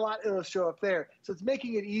internet a lot, it'll show up there. So it's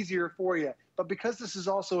making it easier for you. But because this is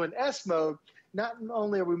also in S mode, not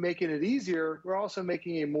only are we making it easier, we're also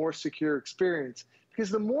making a more secure experience. Because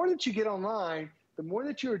the more that you get online, the more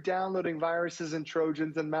that you are downloading viruses and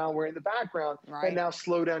Trojans and malware in the background, right, that now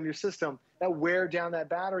slow down your system, that wear down that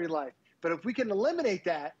battery life. But if we can eliminate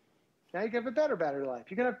that, now you can have a better battery life.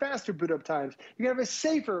 You can have faster boot up times. You can have a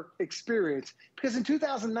safer experience. Because in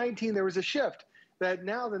 2019, there was a shift that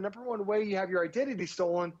now the #1 way you have your identity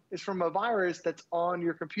stolen is from a virus that's on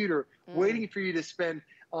your computer, waiting for you to spend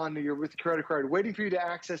on with the credit card, waiting for you to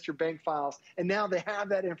access your bank files. And now they have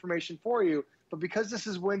that information for you. But because this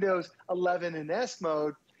is Windows 11 in S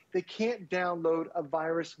mode, they can't download a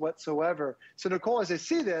virus whatsoever. So Nicole, as I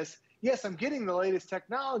see this, yes, I'm getting the latest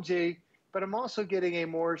technology, but I'm also getting a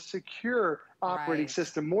more secure operating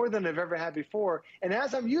system, more than I've ever had before. And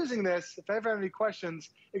as I'm using this, if I ever have any questions,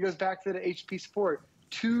 it goes back to the HP support.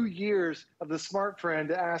 2 years of the Smart Friend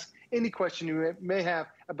to ask any question you may have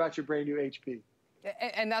about your brand new HP.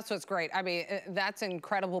 And that's what's great. I mean, that's an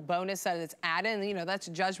incredible bonus that it's added. You know, that's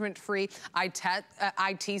judgment-free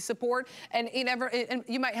IT support. And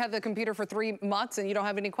you might have the computer for 3 months and you don't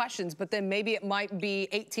have any questions, but then maybe it might be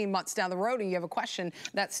 18 months down the road and you have a question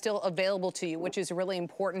that's still available to you, which is really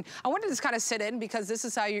important. I wanted to just kind of sit in because this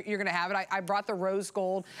is how you're going to have it. I brought the rose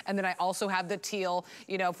gold, and then I also have the teal.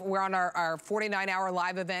 You know, we're on our 49-hour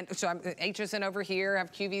live event. So I'm HSN over here, I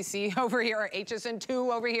have QVC over here, HSN2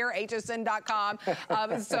 over here, hsn.com.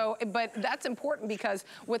 But that's important because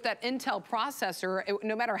with that Intel processor,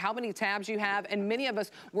 no matter how many tabs you have, and many of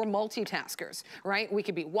us, we're multitaskers, right? We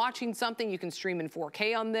could be watching something, you can stream in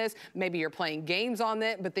 4K on this, maybe you're playing games on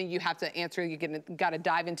it, but then you have to answer, got to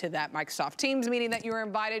dive into that Microsoft Teams meeting that you were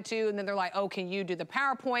invited to, and then they're like, oh, can you do the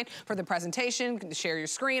PowerPoint for the presentation, share your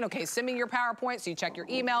screen, okay, send me your PowerPoint, so you check your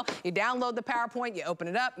email, you download the PowerPoint, you open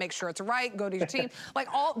it up, make sure it's right, go to your team, like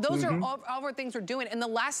all, those are all our things we're doing, and the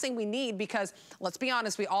last thing we need, because let's be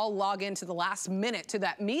honest, we all log into the last minute to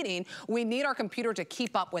that meeting. We need our computer to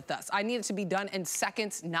keep up with us. I need it to be done in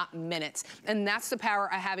seconds, not minutes. And that's the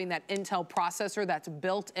power of having that Intel processor that's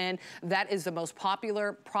built in. That is the most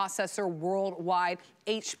popular processor worldwide.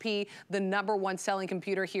 HP, the #1 selling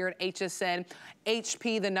computer here at HSN.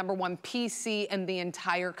 HP, the #1 PC in the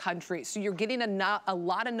entire country. So you're getting a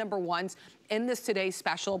lot of #1s in this today's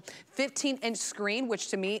special. 15-inch screen, which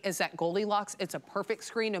to me is that Goldilocks. It's a perfect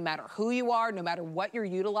screen no matter who you are, no matter what you're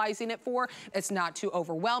utilizing it for. It's not too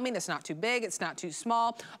overwhelming. It's not too big. It's not too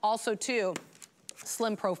small. Also, too,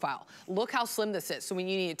 slim profile. Look how slim this is. So when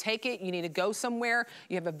you need to take it, you need to go somewhere,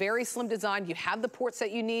 you have a very slim design, you have the ports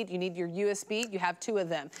that you need your USB, you have 2 of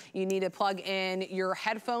them. You need to plug in your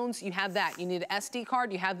headphones, you have that. You need an SD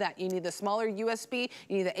card, you have that. You need the smaller USB,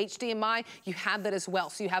 you need the HDMI, you have that as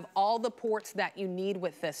well. So you have all the ports that you need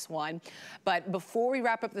with this one. But before we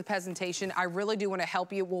wrap up the presentation, I really do want to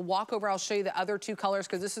help you. We'll walk over, I'll show you the other 2 colors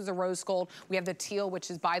because this is a rose gold. We have the teal,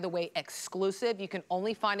 which is, by the way, exclusive. You can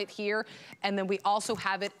only find it here. And then we also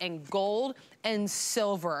have it in gold and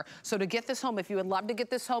silver. So to get this home, if you would love to get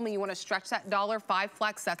this home and you want to stretch that $5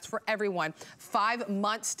 flex, that's for everyone. 5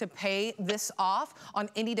 months to pay this off on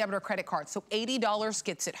any debit or credit card. So $80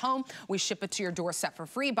 gets it home. We ship it to your doorstep for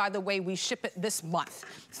free. By the way, we ship it this month.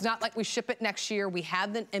 It's not like we ship it next year. We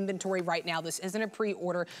have the inventory right now. This isn't a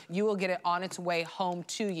pre-order. You will get it on its way home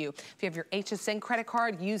to you. If you have your HSN credit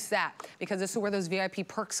card, use that because this is where those VIP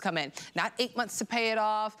perks come in. Not 8 months to pay it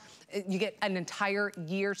off. You get an entire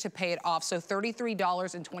year to pay it off. So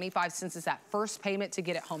 $33.25 is that first payment to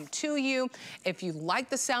get it home to you. If you like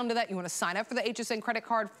the sound of that, you want to sign up for the HSN credit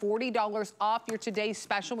card, $40 off your today's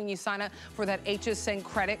special when you sign up for that HSN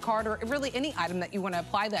credit card, or really any item that you want to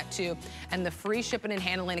apply that to. And the free shipping and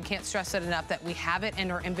handling, I can't stress it enough that we have it in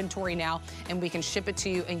our inventory now and we can ship it to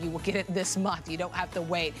you and you will get it this month. You don't have to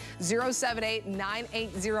wait.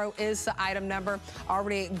 078980 is the item number.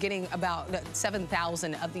 Already getting about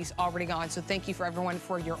 7,000 of these already gone. So thank you for everyone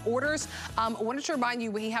for your orders. I wanted to remind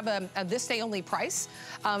you, we have a this day only price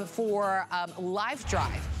for Live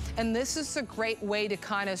Drive. And this is a great way to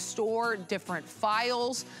kind of store different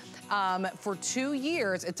files. For 2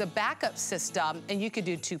 years, it's a backup system, and you could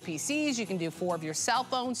do 2 PCs, you can do 4 of your cell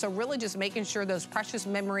phones, so really just making sure those precious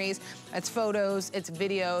memories, it's photos, it's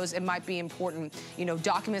videos, it might be important, you know,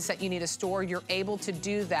 documents that you need to store, you're able to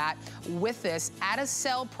do that with this at a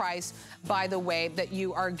sale price, by the way, that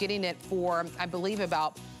you are getting it for, I believe,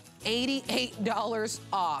 about $88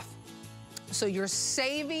 off. So you're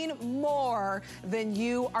saving more than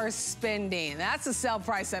you are spending. That's the sell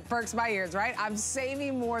price that perks my ears, right? I'm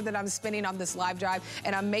saving more than I'm spending on this Live Drive,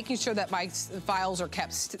 and I'm making sure that my files are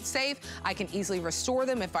kept safe. I can easily restore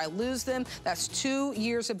them if I lose them. That's 2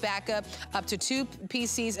 years of backup, up to 2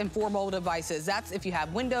 PCs and 4 mobile devices. That's if you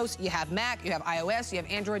have Windows, you have Mac, you have iOS, you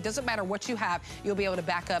have Android. Doesn't matter what you have, you'll be able to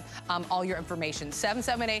back up all your information.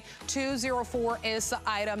 778-204 is the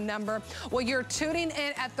item number. Well, you're tuning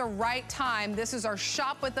in at the right time. This is our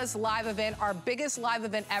Shop With Us live event, our biggest live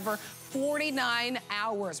event ever. 49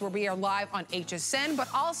 hours where we are live on HSN, but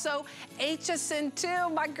also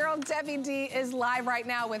HSN2. My girl Debbie D is live right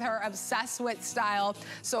now with her Obsessed With style.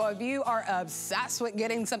 So if you are obsessed with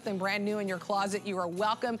getting something brand new in your closet, you are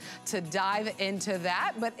welcome to dive into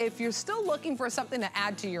that. But if you're still looking for something to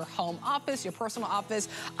add to your home office, your personal office,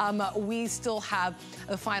 we still have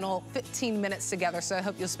the final 15 minutes together. So I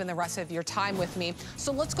hope you'll spend the rest of your time with me.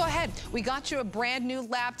 So let's go ahead. We got got you a brand new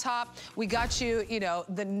laptop. We got you, you know,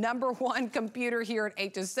 the #1 computer here at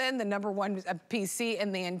HSN, the #1 PC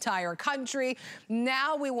in the entire country.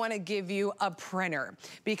 Now we want to give you a printer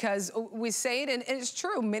because we say it, and it's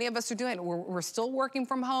true. Many of us are doing it. We're still working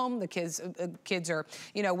from home. The kids are,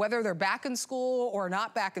 you know, whether they're back in school or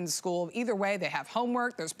not back in school, either way, they have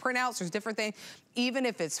homework, there's printouts, there's different things. Even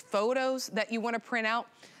if it's photos that you want to print out,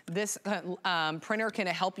 this printer can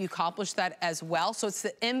help you accomplish that as well. So it's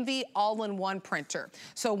the Envy all-in-one printer.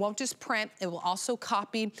 So it won't just print, it will also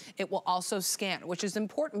copy, it will also scan, which is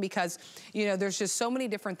important because, you know, there's just so many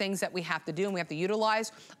different things that we have to do and we have to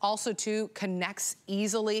utilize. Also too, connects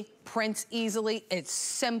easily, prints easily, it's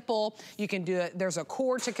simple. You can do it, there's a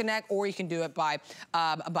cord to connect, or you can do it by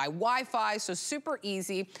Wi-Fi, so super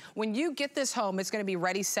easy. When you get this home, it's gonna be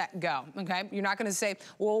ready, set, go, okay? You're not gonna say,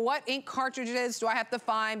 well, what ink cartridges do I have to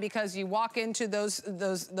find? Because you walk into those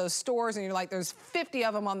stores and you're like, there's 50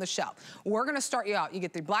 of them on the shelf. We're gonna start you out. You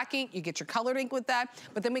get the black ink, you get your colored ink with that,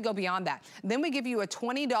 but then we go beyond that. Then we give you a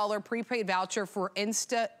 $20 prepaid voucher for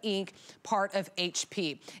Insta Ink, part of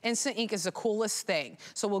HP. Instant Ink is the coolest thing.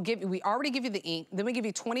 So we already give you the ink, then we give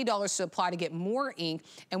you $20 to apply to get more ink,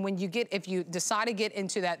 and when you get, if you decide to get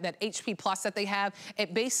into that HP Plus that they have,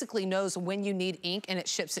 it basically knows when you need ink and it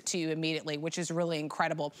ships it to you immediately, which is really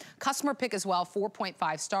incredible. Customer pick as well,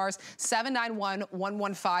 4.5 stars.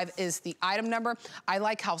 791115 is the item number. I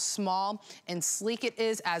like how small and sleek it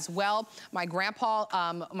is as well. My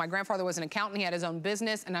grandfather was an accountant. He had his own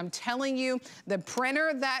business, and I'm telling you, the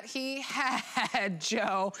printer that he had,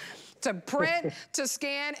 Joe, to print, to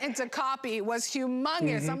scan, and to copy was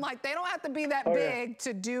humongous. I'm like, they don't have to be that big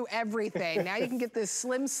to do everything. Now you can get this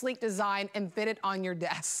slim, sleek design and fit it on your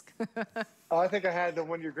desk. Oh, I think I had the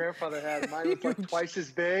one your grandfather had. Mine was like twice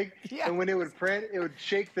as big. Yes. And when it would print, it would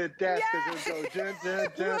shake the desk because it would go dun, dun,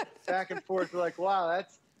 dun, back and forth. We're like, wow,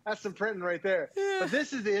 that's some printing right there. Yeah. But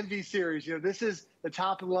this is the Envy series. You know, this is the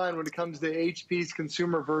top of the line when it comes to HP's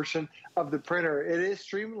consumer version of the printer. It is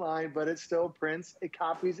streamlined, but it still prints, it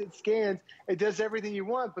copies, it scans, it does everything you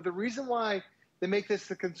want. But the reason why they make this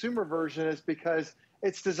the consumer version is because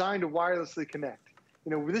it's designed to wirelessly connect.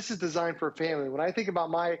 You know, this is designed for a family. When I think about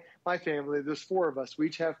my family, there's 4 of us. We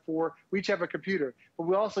each have a computer, but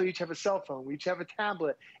we also each have a cell phone. We each have a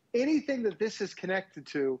tablet. Anything that this is connected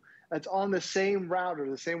to that's on the same router,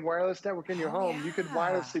 the same wireless network in your home, you could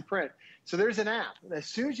wirelessly print. So there's an app. As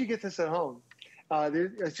soon as you get this at home, as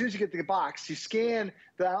soon as you get the box, you scan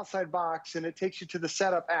the outside box and it takes you to the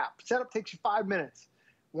setup app. Setup takes you 5 minutes.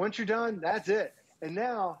 Once you're done, that's it. And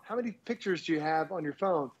now, how many pictures do you have on your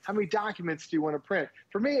phone? How many documents do you want to print?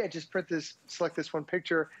 For me, I just select this one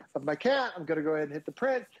picture of my cat. I'm going to go ahead and hit the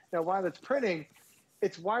print. Now, while it's printing,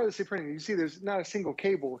 it's wirelessly printing. You see there's not a single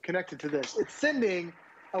cable connected to this. It's sending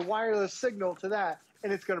a wireless signal to that,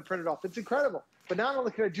 and it's going to print it off. It's incredible. But not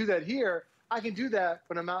only can I do that here, I can do that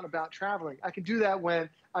when I'm out and about traveling. I can do that when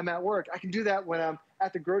I'm at work. I can do that when I'm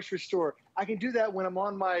at the grocery store. I can do that when I'm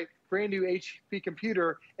on my brand new HP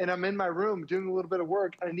computer and I'm in my room doing a little bit of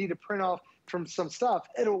work and I need to print off from some stuff.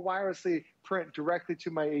 It'll wirelessly print directly to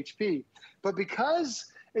my HP. But because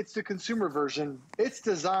it's the consumer version, it's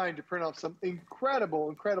designed to print off some incredible,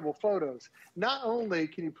 incredible photos. Not only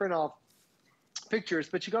can you print off pictures,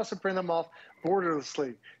 but you can also print them off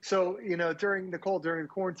borderlessly. So, you know, during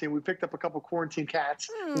quarantine, we picked up a couple quarantine cats.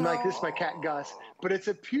 And like, this is my cat Gus, but it's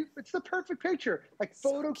the perfect picture, like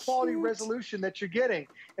photo quality resolution that you're getting.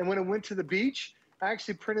 And when it went to the beach, I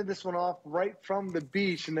actually printed this one off right from the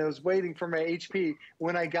beach, and I was waiting for my HP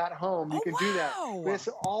when I got home. You can do that. With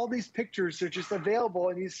all these pictures are just available,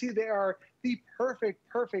 and you see they are the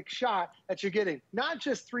perfect shot that you're getting. Not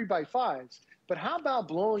just 3x5s, but how about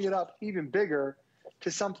blowing it up even bigger to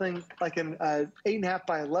something like an 8.5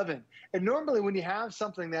 by 11. And normally when you have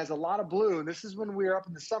something that has a lot of blue, and this is when we were up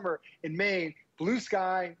in the summer in Maine, blue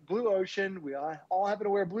sky, blue ocean, we all happen to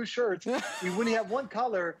wear blue shirts. When you have one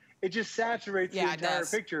color, it just saturates the entire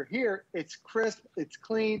picture. Here, it's crisp, it's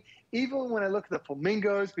clean. Even when I look at the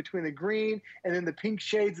flamingos between the green and then the pink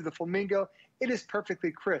shades of the flamingo, it is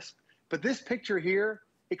perfectly crisp. But this picture here,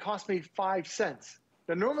 it cost me 5 cents.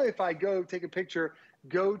 Now, normally if I go take a picture,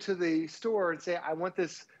 go to the store and say, I want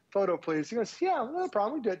this photo, please. You're going to say, yeah, no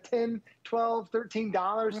problem. We do it $10, $12,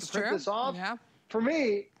 $13 to print this off. Yeah. For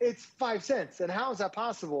me, it's 5 cents. And how is that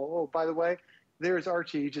possible? Oh, by the way, there's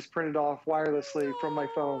Archie. He just printed off wirelessly from my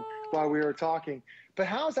phone while we were talking. But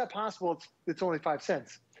how is that possible? It's only 5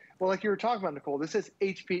 cents. Well, like you were talking about, Nicole, this is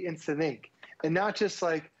HP Instant Ink. And not just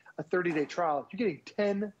like a 30-day trial. You're getting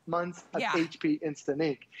 10 months of HP Instant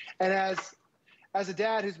Ink. And as a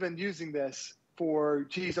dad who's been using this for,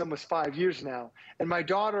 geez, almost 5 years now, and my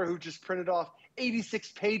daughter who just printed off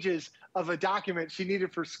 86 pages of a document she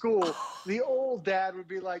needed for school. The old dad would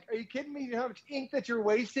be like, are you kidding me? You know how much ink that you're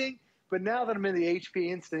wasting? But now that I'm in the HP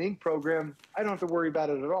Instant Ink program, I don't have to worry about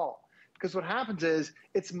it at all. Because what happens is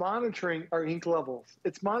it's monitoring our ink levels.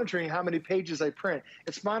 It's monitoring how many pages I print.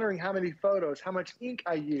 It's monitoring how many photos, how much ink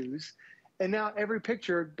I use. And now every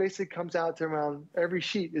picture basically comes out to around, every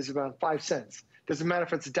sheet is around 5 cents. Doesn't matter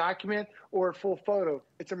if it's a document or a full photo,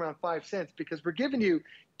 it's around 5 cents because we're giving you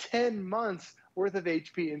 10 months worth of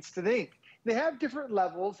HP Instant Ink. They have different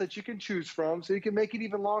levels that you can choose from, so you can make it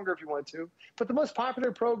even longer if you want to. But the most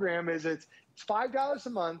popular program is it's $5 a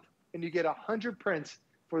month, and you get 100 prints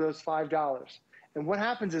for those $5. And what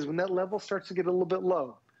happens is when that level starts to get a little bit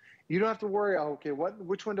low, you don't have to worry, oh, okay,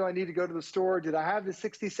 which one do I need to go to the store? Did I have the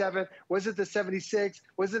 67? Was it the 76?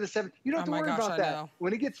 Was it a 7? You don't have to worry about that.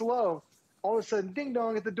 When it gets low, all of a sudden, ding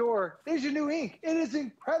dong at the door, there's your new ink. It is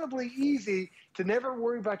incredibly easy to never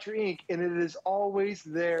worry about your ink, and it is always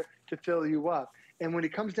there to fill you up. And when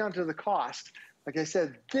it comes down to the cost, like I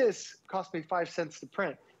said, this cost me 5 cents to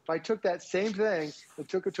print. If I took that same thing and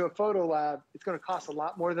took it to a photo lab, it's going to cost a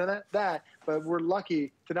lot more than that. But we're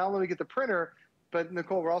lucky to not only get the printer, but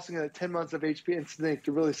Nicole, we're also going to have 10 months of HP Instant Ink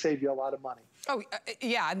to really save you a lot of money. Oh,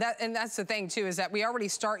 yeah, and that's the thing, too, is that we already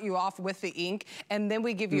start you off with the ink, and then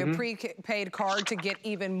we give you a prepaid card to get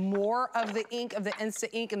even more of the ink, of the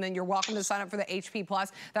Instant Ink, and then you're welcome to sign up for the HP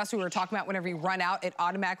Plus. That's what we were talking about. Whenever you run out, it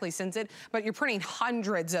automatically sends it, but you're printing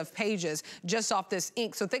hundreds of pages just off this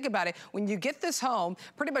ink. So think about it. When you get this home,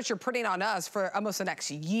 pretty much you're printing on us for almost the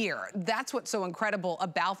next year. That's what's so incredible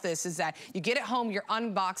about this, is that you get it home, you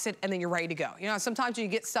unbox it, and then you're ready to go. You know, sometimes you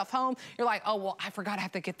get stuff home, you're like, oh, well, I forgot I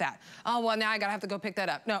have to get that. Oh, well, now I gotta have to go pick that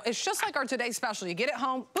up. No, it's just like our Today Special. You get it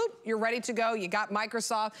home, boop, you're ready to go. You got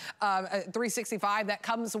Microsoft 365 that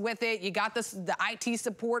comes with it. You got the IT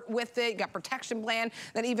support with it. You got protection plan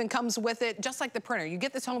that even comes with it, just like the printer. You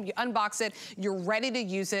get this home, you unbox it, you're ready to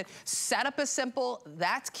use it. Setup is simple.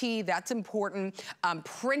 That's key. That's important.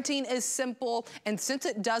 Printing is simple. And since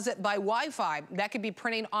it does it by Wi-Fi, that could be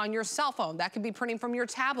printing on your cell phone. That could be printing from your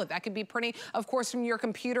tablet. That could be printing, of course, from your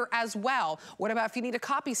computer as well. What about if you need to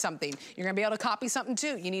copy something? You're going to be able to copy something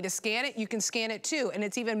too. You need to scan it, you can scan it too. And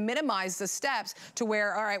it's even minimized the steps to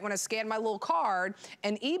where, all right, when I scan my little card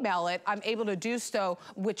and email it, I'm able to do so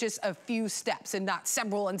with just a few steps and not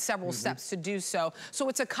several and several steps to do so. So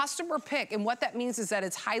it's a customer pick. And what that means is that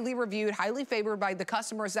it's highly reviewed, highly favored by the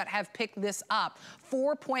customers that have picked this up.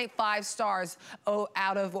 4.5 stars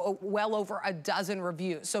out of well over a dozen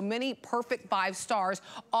reviews. So many perfect 5 stars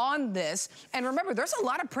on this. And remember, there's a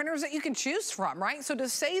lot of printers that you can choose from, right? So to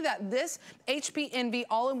say that this HP Envy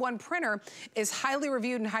all-in-one printer is highly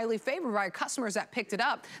reviewed and highly favored by customers that picked it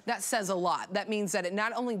up, that says a lot. That means that it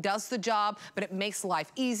not only does the job, but it makes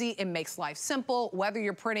life easy, it makes life simple, whether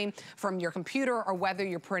you're printing from your computer or whether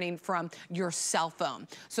you're printing from your cell phone.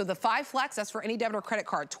 So the 5 Flex, that's for any debit or credit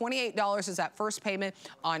card. $28 is that first payment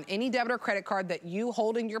on any debit or credit card that you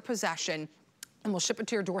hold in your possession, and we'll ship it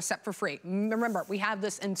to your doorstep for free. Remember, we have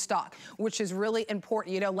this in stock, which is really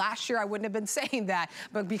important. You know, last year I wouldn't have been saying that,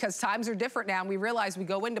 but because times are different now, and we realize we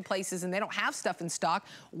go into places and they don't have stuff in stock,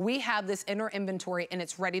 we have this in our inventory and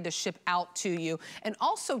it's ready to ship out to you. And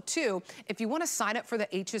also, too, if you want to sign up for the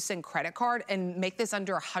HSN credit card and make this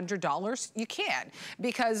under $100, you can,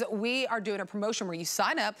 because we are doing a promotion where you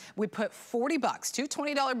sign up, we put 40 bucks, 2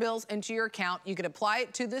 $20 bills into your account. You can apply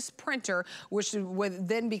it to this printer, which would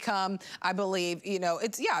then become, I believe, you know,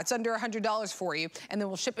 it's under $100 for you, and then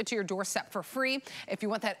we'll ship it to your doorstep for free. If you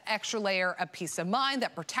want that extra layer of peace of mind,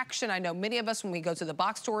 that protection, I know many of us, when we go to the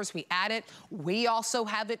box stores, we add it. We also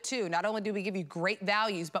have it too. Not only do we give you great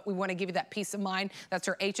values, but we want to give you that peace of mind. That's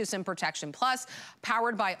our HSN Protection Plus,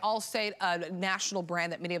 powered by Allstate, a national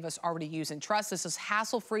brand that many of us already use and trust. This is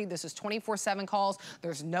hassle-free. This is 24/7 calls.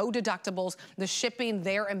 There's no deductibles. The shipping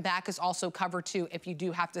there and back is also covered too if you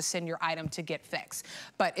do have to send your item to get fixed.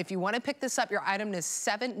 But if you want to pick this up, your item is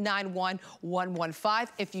 791115.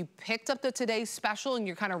 If you picked up the Today's Special and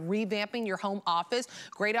you're kind of revamping your home office,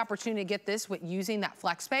 great opportunity to get this with using that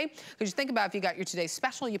FlexPay. Because you think about if you got your Today's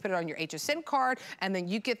Special, you put it on your HSN card, and then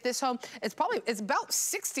you get this home, it's about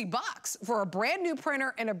 60 bucks for a brand new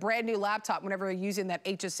printer and a brand new laptop whenever you're using that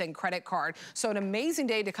HSN credit card. So an amazing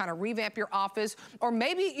day to kind of revamp your office. Or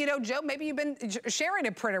maybe, you know, Joe, maybe you've been sharing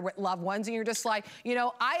a printer with loved ones and you're just like, you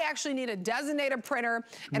know, I actually need a designated printer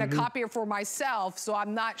and a copier for myself, so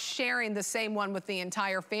I'm not sharing the same one with the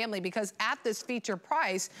entire family, because at this feature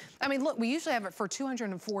price, I mean, look, we usually have it for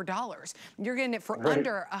 $204. You're getting it for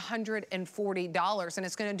under $140, and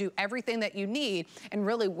it's going to do everything that you need, and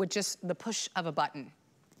really with just the push of a button.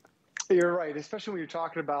 You're right, especially when you're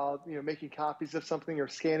talking about, making copies of something or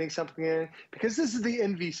scanning something in, because this is the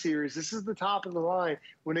Envy series. This is the top of the line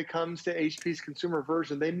when it comes to HP's consumer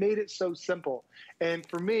version. They made it so simple. And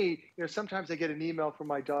for me, sometimes I get an email from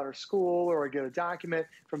my daughter's school, or I get a document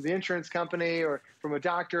from the insurance company or from a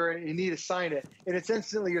doctor, and you need to sign it. And it's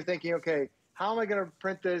instantly you're thinking, okay, how am I going to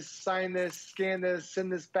print this, sign this, scan this,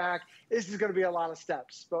 send this back? This is going to be a lot of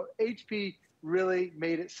steps. But HP really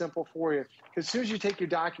made it simple for you. Because as soon as you take your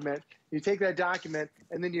document, you take that document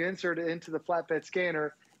and then you insert it into the flatbed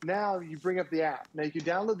scanner. Now you bring up the app. Now you can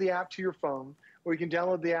download the app to your phone, or you can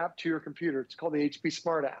download the app to your computer. It's called the HP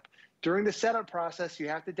Smart App. During the setup process, you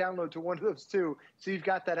have to download to one of those two, so you've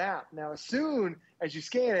got that app. Now, as soon as you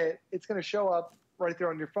scan it, it's going to show up right there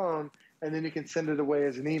on your phone, and then you can send it away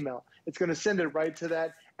as an email. It's going to send it right to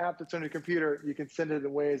that app that's on your computer. You can send it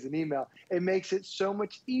away as an email. It makes it so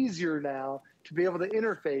much easier now to be able to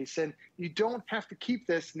interface, and you don't have to keep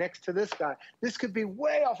this next to this guy. This could be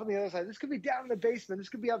way off on the other side. This could be down in the basement. This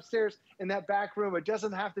could be upstairs in that back room. It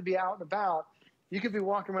doesn't have to be out and about. You could be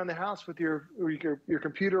walking around the house with your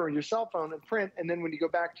computer or your cell phone and print, and then when you go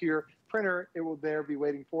back to your printer, it will there be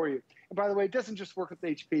waiting for you. And by the way, it doesn't just work with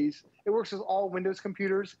HPs. It works with all Windows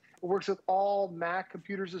computers. It works with all Mac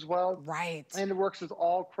computers as well. Right. And it works with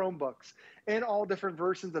all Chromebooks and all different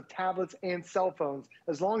versions of tablets and cell phones.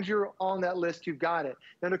 As long as you're on that list, you've got it.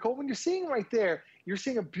 Now, Nicole, when you're seeing right there, you're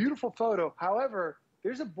seeing a beautiful photo. However,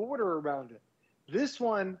 there's a border around it. This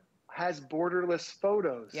one has borderless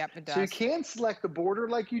photos. Yep, it does. So you can select the border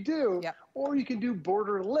like you do, yep, or you can do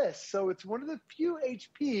borderless. So it's one of the few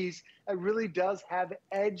HPs that really does have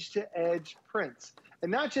edge-to-edge prints. And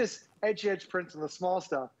not just edge-to-edge prints on the small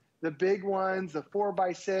stuff. The big ones, the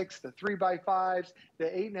 4x6, the 3x5s, the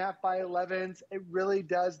 8.5x11s, it really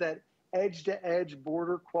does that edge-to-edge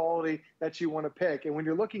border quality that you want to pick. And when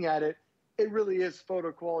you're looking at it, it really is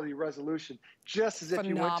photo quality resolution, just as if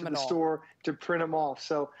you went to the store to print them off.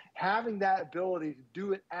 So having that ability to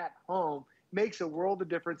do it at home makes a world of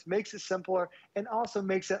difference, makes it simpler, and also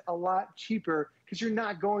makes it a lot cheaper because you're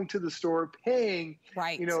not going to the store paying,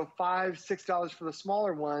 right, $5, $6 for the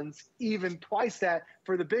smaller ones, even twice that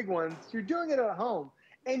for the big ones. You're doing it at home,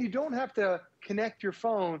 and you don't have to connect your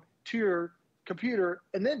phone to your computer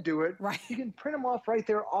and then do it. Right. You can print them off right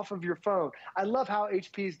there off of your phone. I love how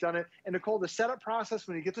HP's done it. And Nicole, the setup process,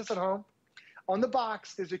 when you get this at home, on the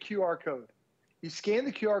box, there's a QR code. You scan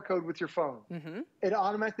the QR code with your phone. Mm-hmm. It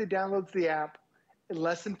automatically downloads the app. In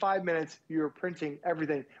less than 5 minutes, you're printing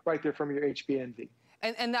everything right there from your HP Envy.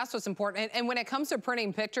 And that's what's important. And when it comes to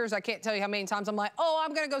printing pictures, I can't tell you how many times I'm like, oh,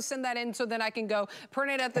 I'm going to go send that in so then I can go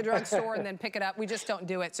print it at the drugstore and then pick it up. We just don't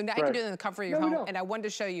do it. So now you can do it in the comfort of your home. And I wanted to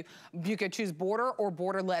show you, you could choose border or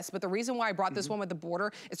borderless. But the reason why I brought this one with the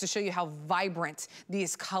border is to show you how vibrant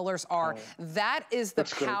these colors are. That is the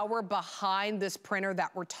power behind this printer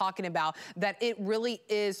that we're talking about, that it really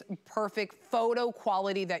is perfect photo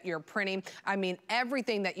quality that you're printing. I mean,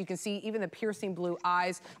 everything that you can see, even the piercing blue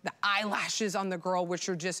eyes, the eyelashes on the girl, which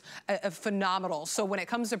are just phenomenal. So when it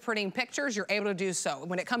comes to printing pictures, you're able to do so.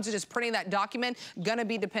 When it comes to just printing that document, gonna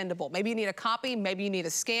be dependable. Maybe you need a copy, maybe you need a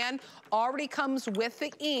scan. Already comes with the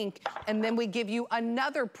ink, and then we give you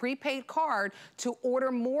another prepaid card to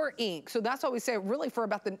order more ink. So that's what we say, really for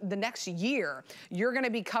about the next year, you're gonna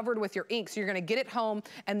be covered with your ink. So you're gonna get it home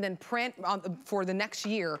and then print for the next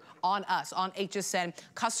year on us, on HSN.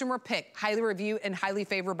 Customer pick, highly reviewed and highly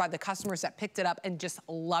favored by the customers that picked it up and just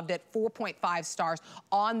loved it. 4.5 stars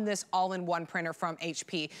on this all-in-one printer from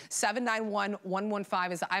HP.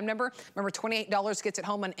 791115 is the item number. Remember, $28 gets it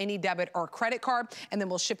home on any debit or credit card, and then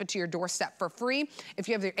we'll ship it to your doorstep for free. If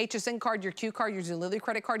you have your HSN card, your Q card, your Zulily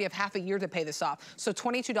credit card, you have half a year to pay this off. So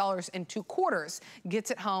 $22.02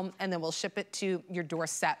 gets it home, and then we'll ship it to your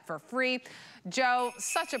doorstep for free. Joe,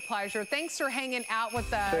 such a pleasure. Thanks for hanging out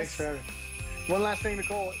with us. Thanks, Sarah. One last thing,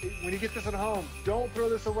 Nicole. When you get this at home, don't throw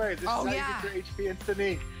this away. This is how you get your HP Instant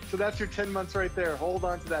Ink. So that's your 10 months right there. Hold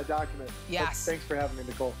on to that document. Yes. Thanks for having me,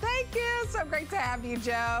 Nicole. Thank you. So great to have you,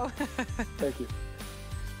 Joe. Thank you.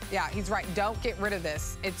 Yeah, he's right. Don't get rid of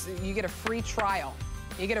this. You get a free trial.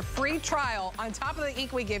 You get a free trial on top of the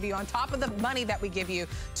ink we give you, on top of the money that we give you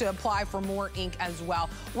to apply for more ink as well.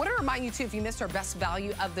 I want to remind you, too, if you missed our best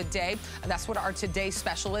value of the day, that's what our Today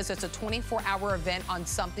Special is. It's a 24-hour event on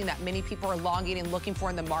something that many people are longing and looking for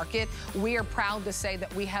in the market. We are proud to say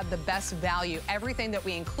that we have the best value. Everything that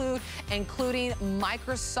we include, including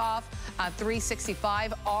Microsoft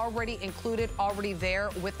 365, already included, already there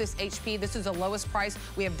with this HP. This is the lowest price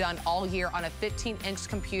we have done all year on a 15-inch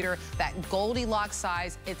computer, that Goldilocks size.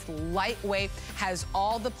 size. It's lightweight, has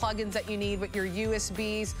all the plugins that you need with your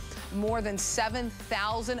USBs. More than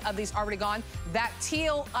 7,000 of these already gone. That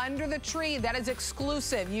teal under the tree, that is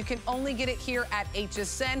exclusive. You can only get it here at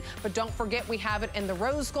HSN, but don't forget we have it in the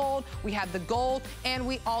rose gold, we have the gold, and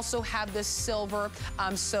we also have the silver.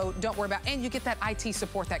 So don't worry about, and you get that IT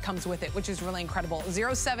support that comes with it, which is really incredible.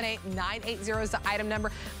 078980 is the item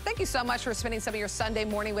number. Thank you so much for spending some of your Sunday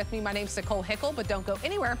morning with me. My name's Nicole Hickle, but don't go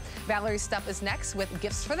anywhere. Valerie's stuff is next with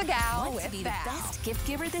Gifts for the Gal. Want to be the best gift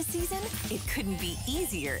giver this season? It couldn't be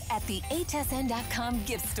easier at the hsn.com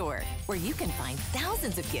gift store, where you can find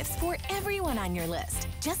thousands of gifts for everyone on your list.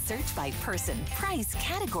 Just search by person, price,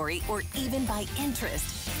 category, or even by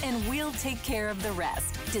interest, and we'll take care of the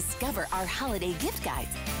rest. Discover our holiday gift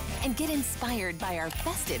guides and get inspired by our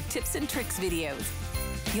festive tips and tricks videos.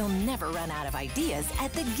 You'll never run out of ideas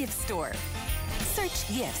at the gift store. Search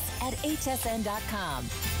gifts at hsn.com.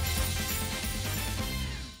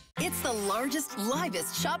 It's the largest,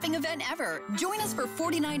 livest shopping event ever. Join us for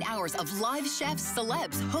 49 hours of live chefs,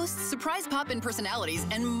 celebs, hosts, surprise pop-in personalities,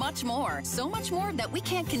 and much more. So much more that we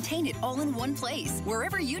can't contain it all in one place.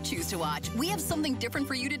 Wherever you choose to watch, we have something different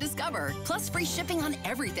for you to discover. Plus free shipping on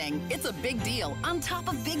everything. It's a big deal on top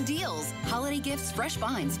of big deals. Holiday gifts, fresh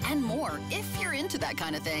finds, and more. If you're into that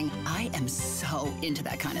kind of thing. I am so into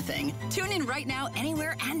that kind of thing. Tune in right now,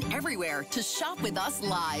 anywhere and everywhere to shop with us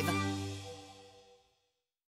live.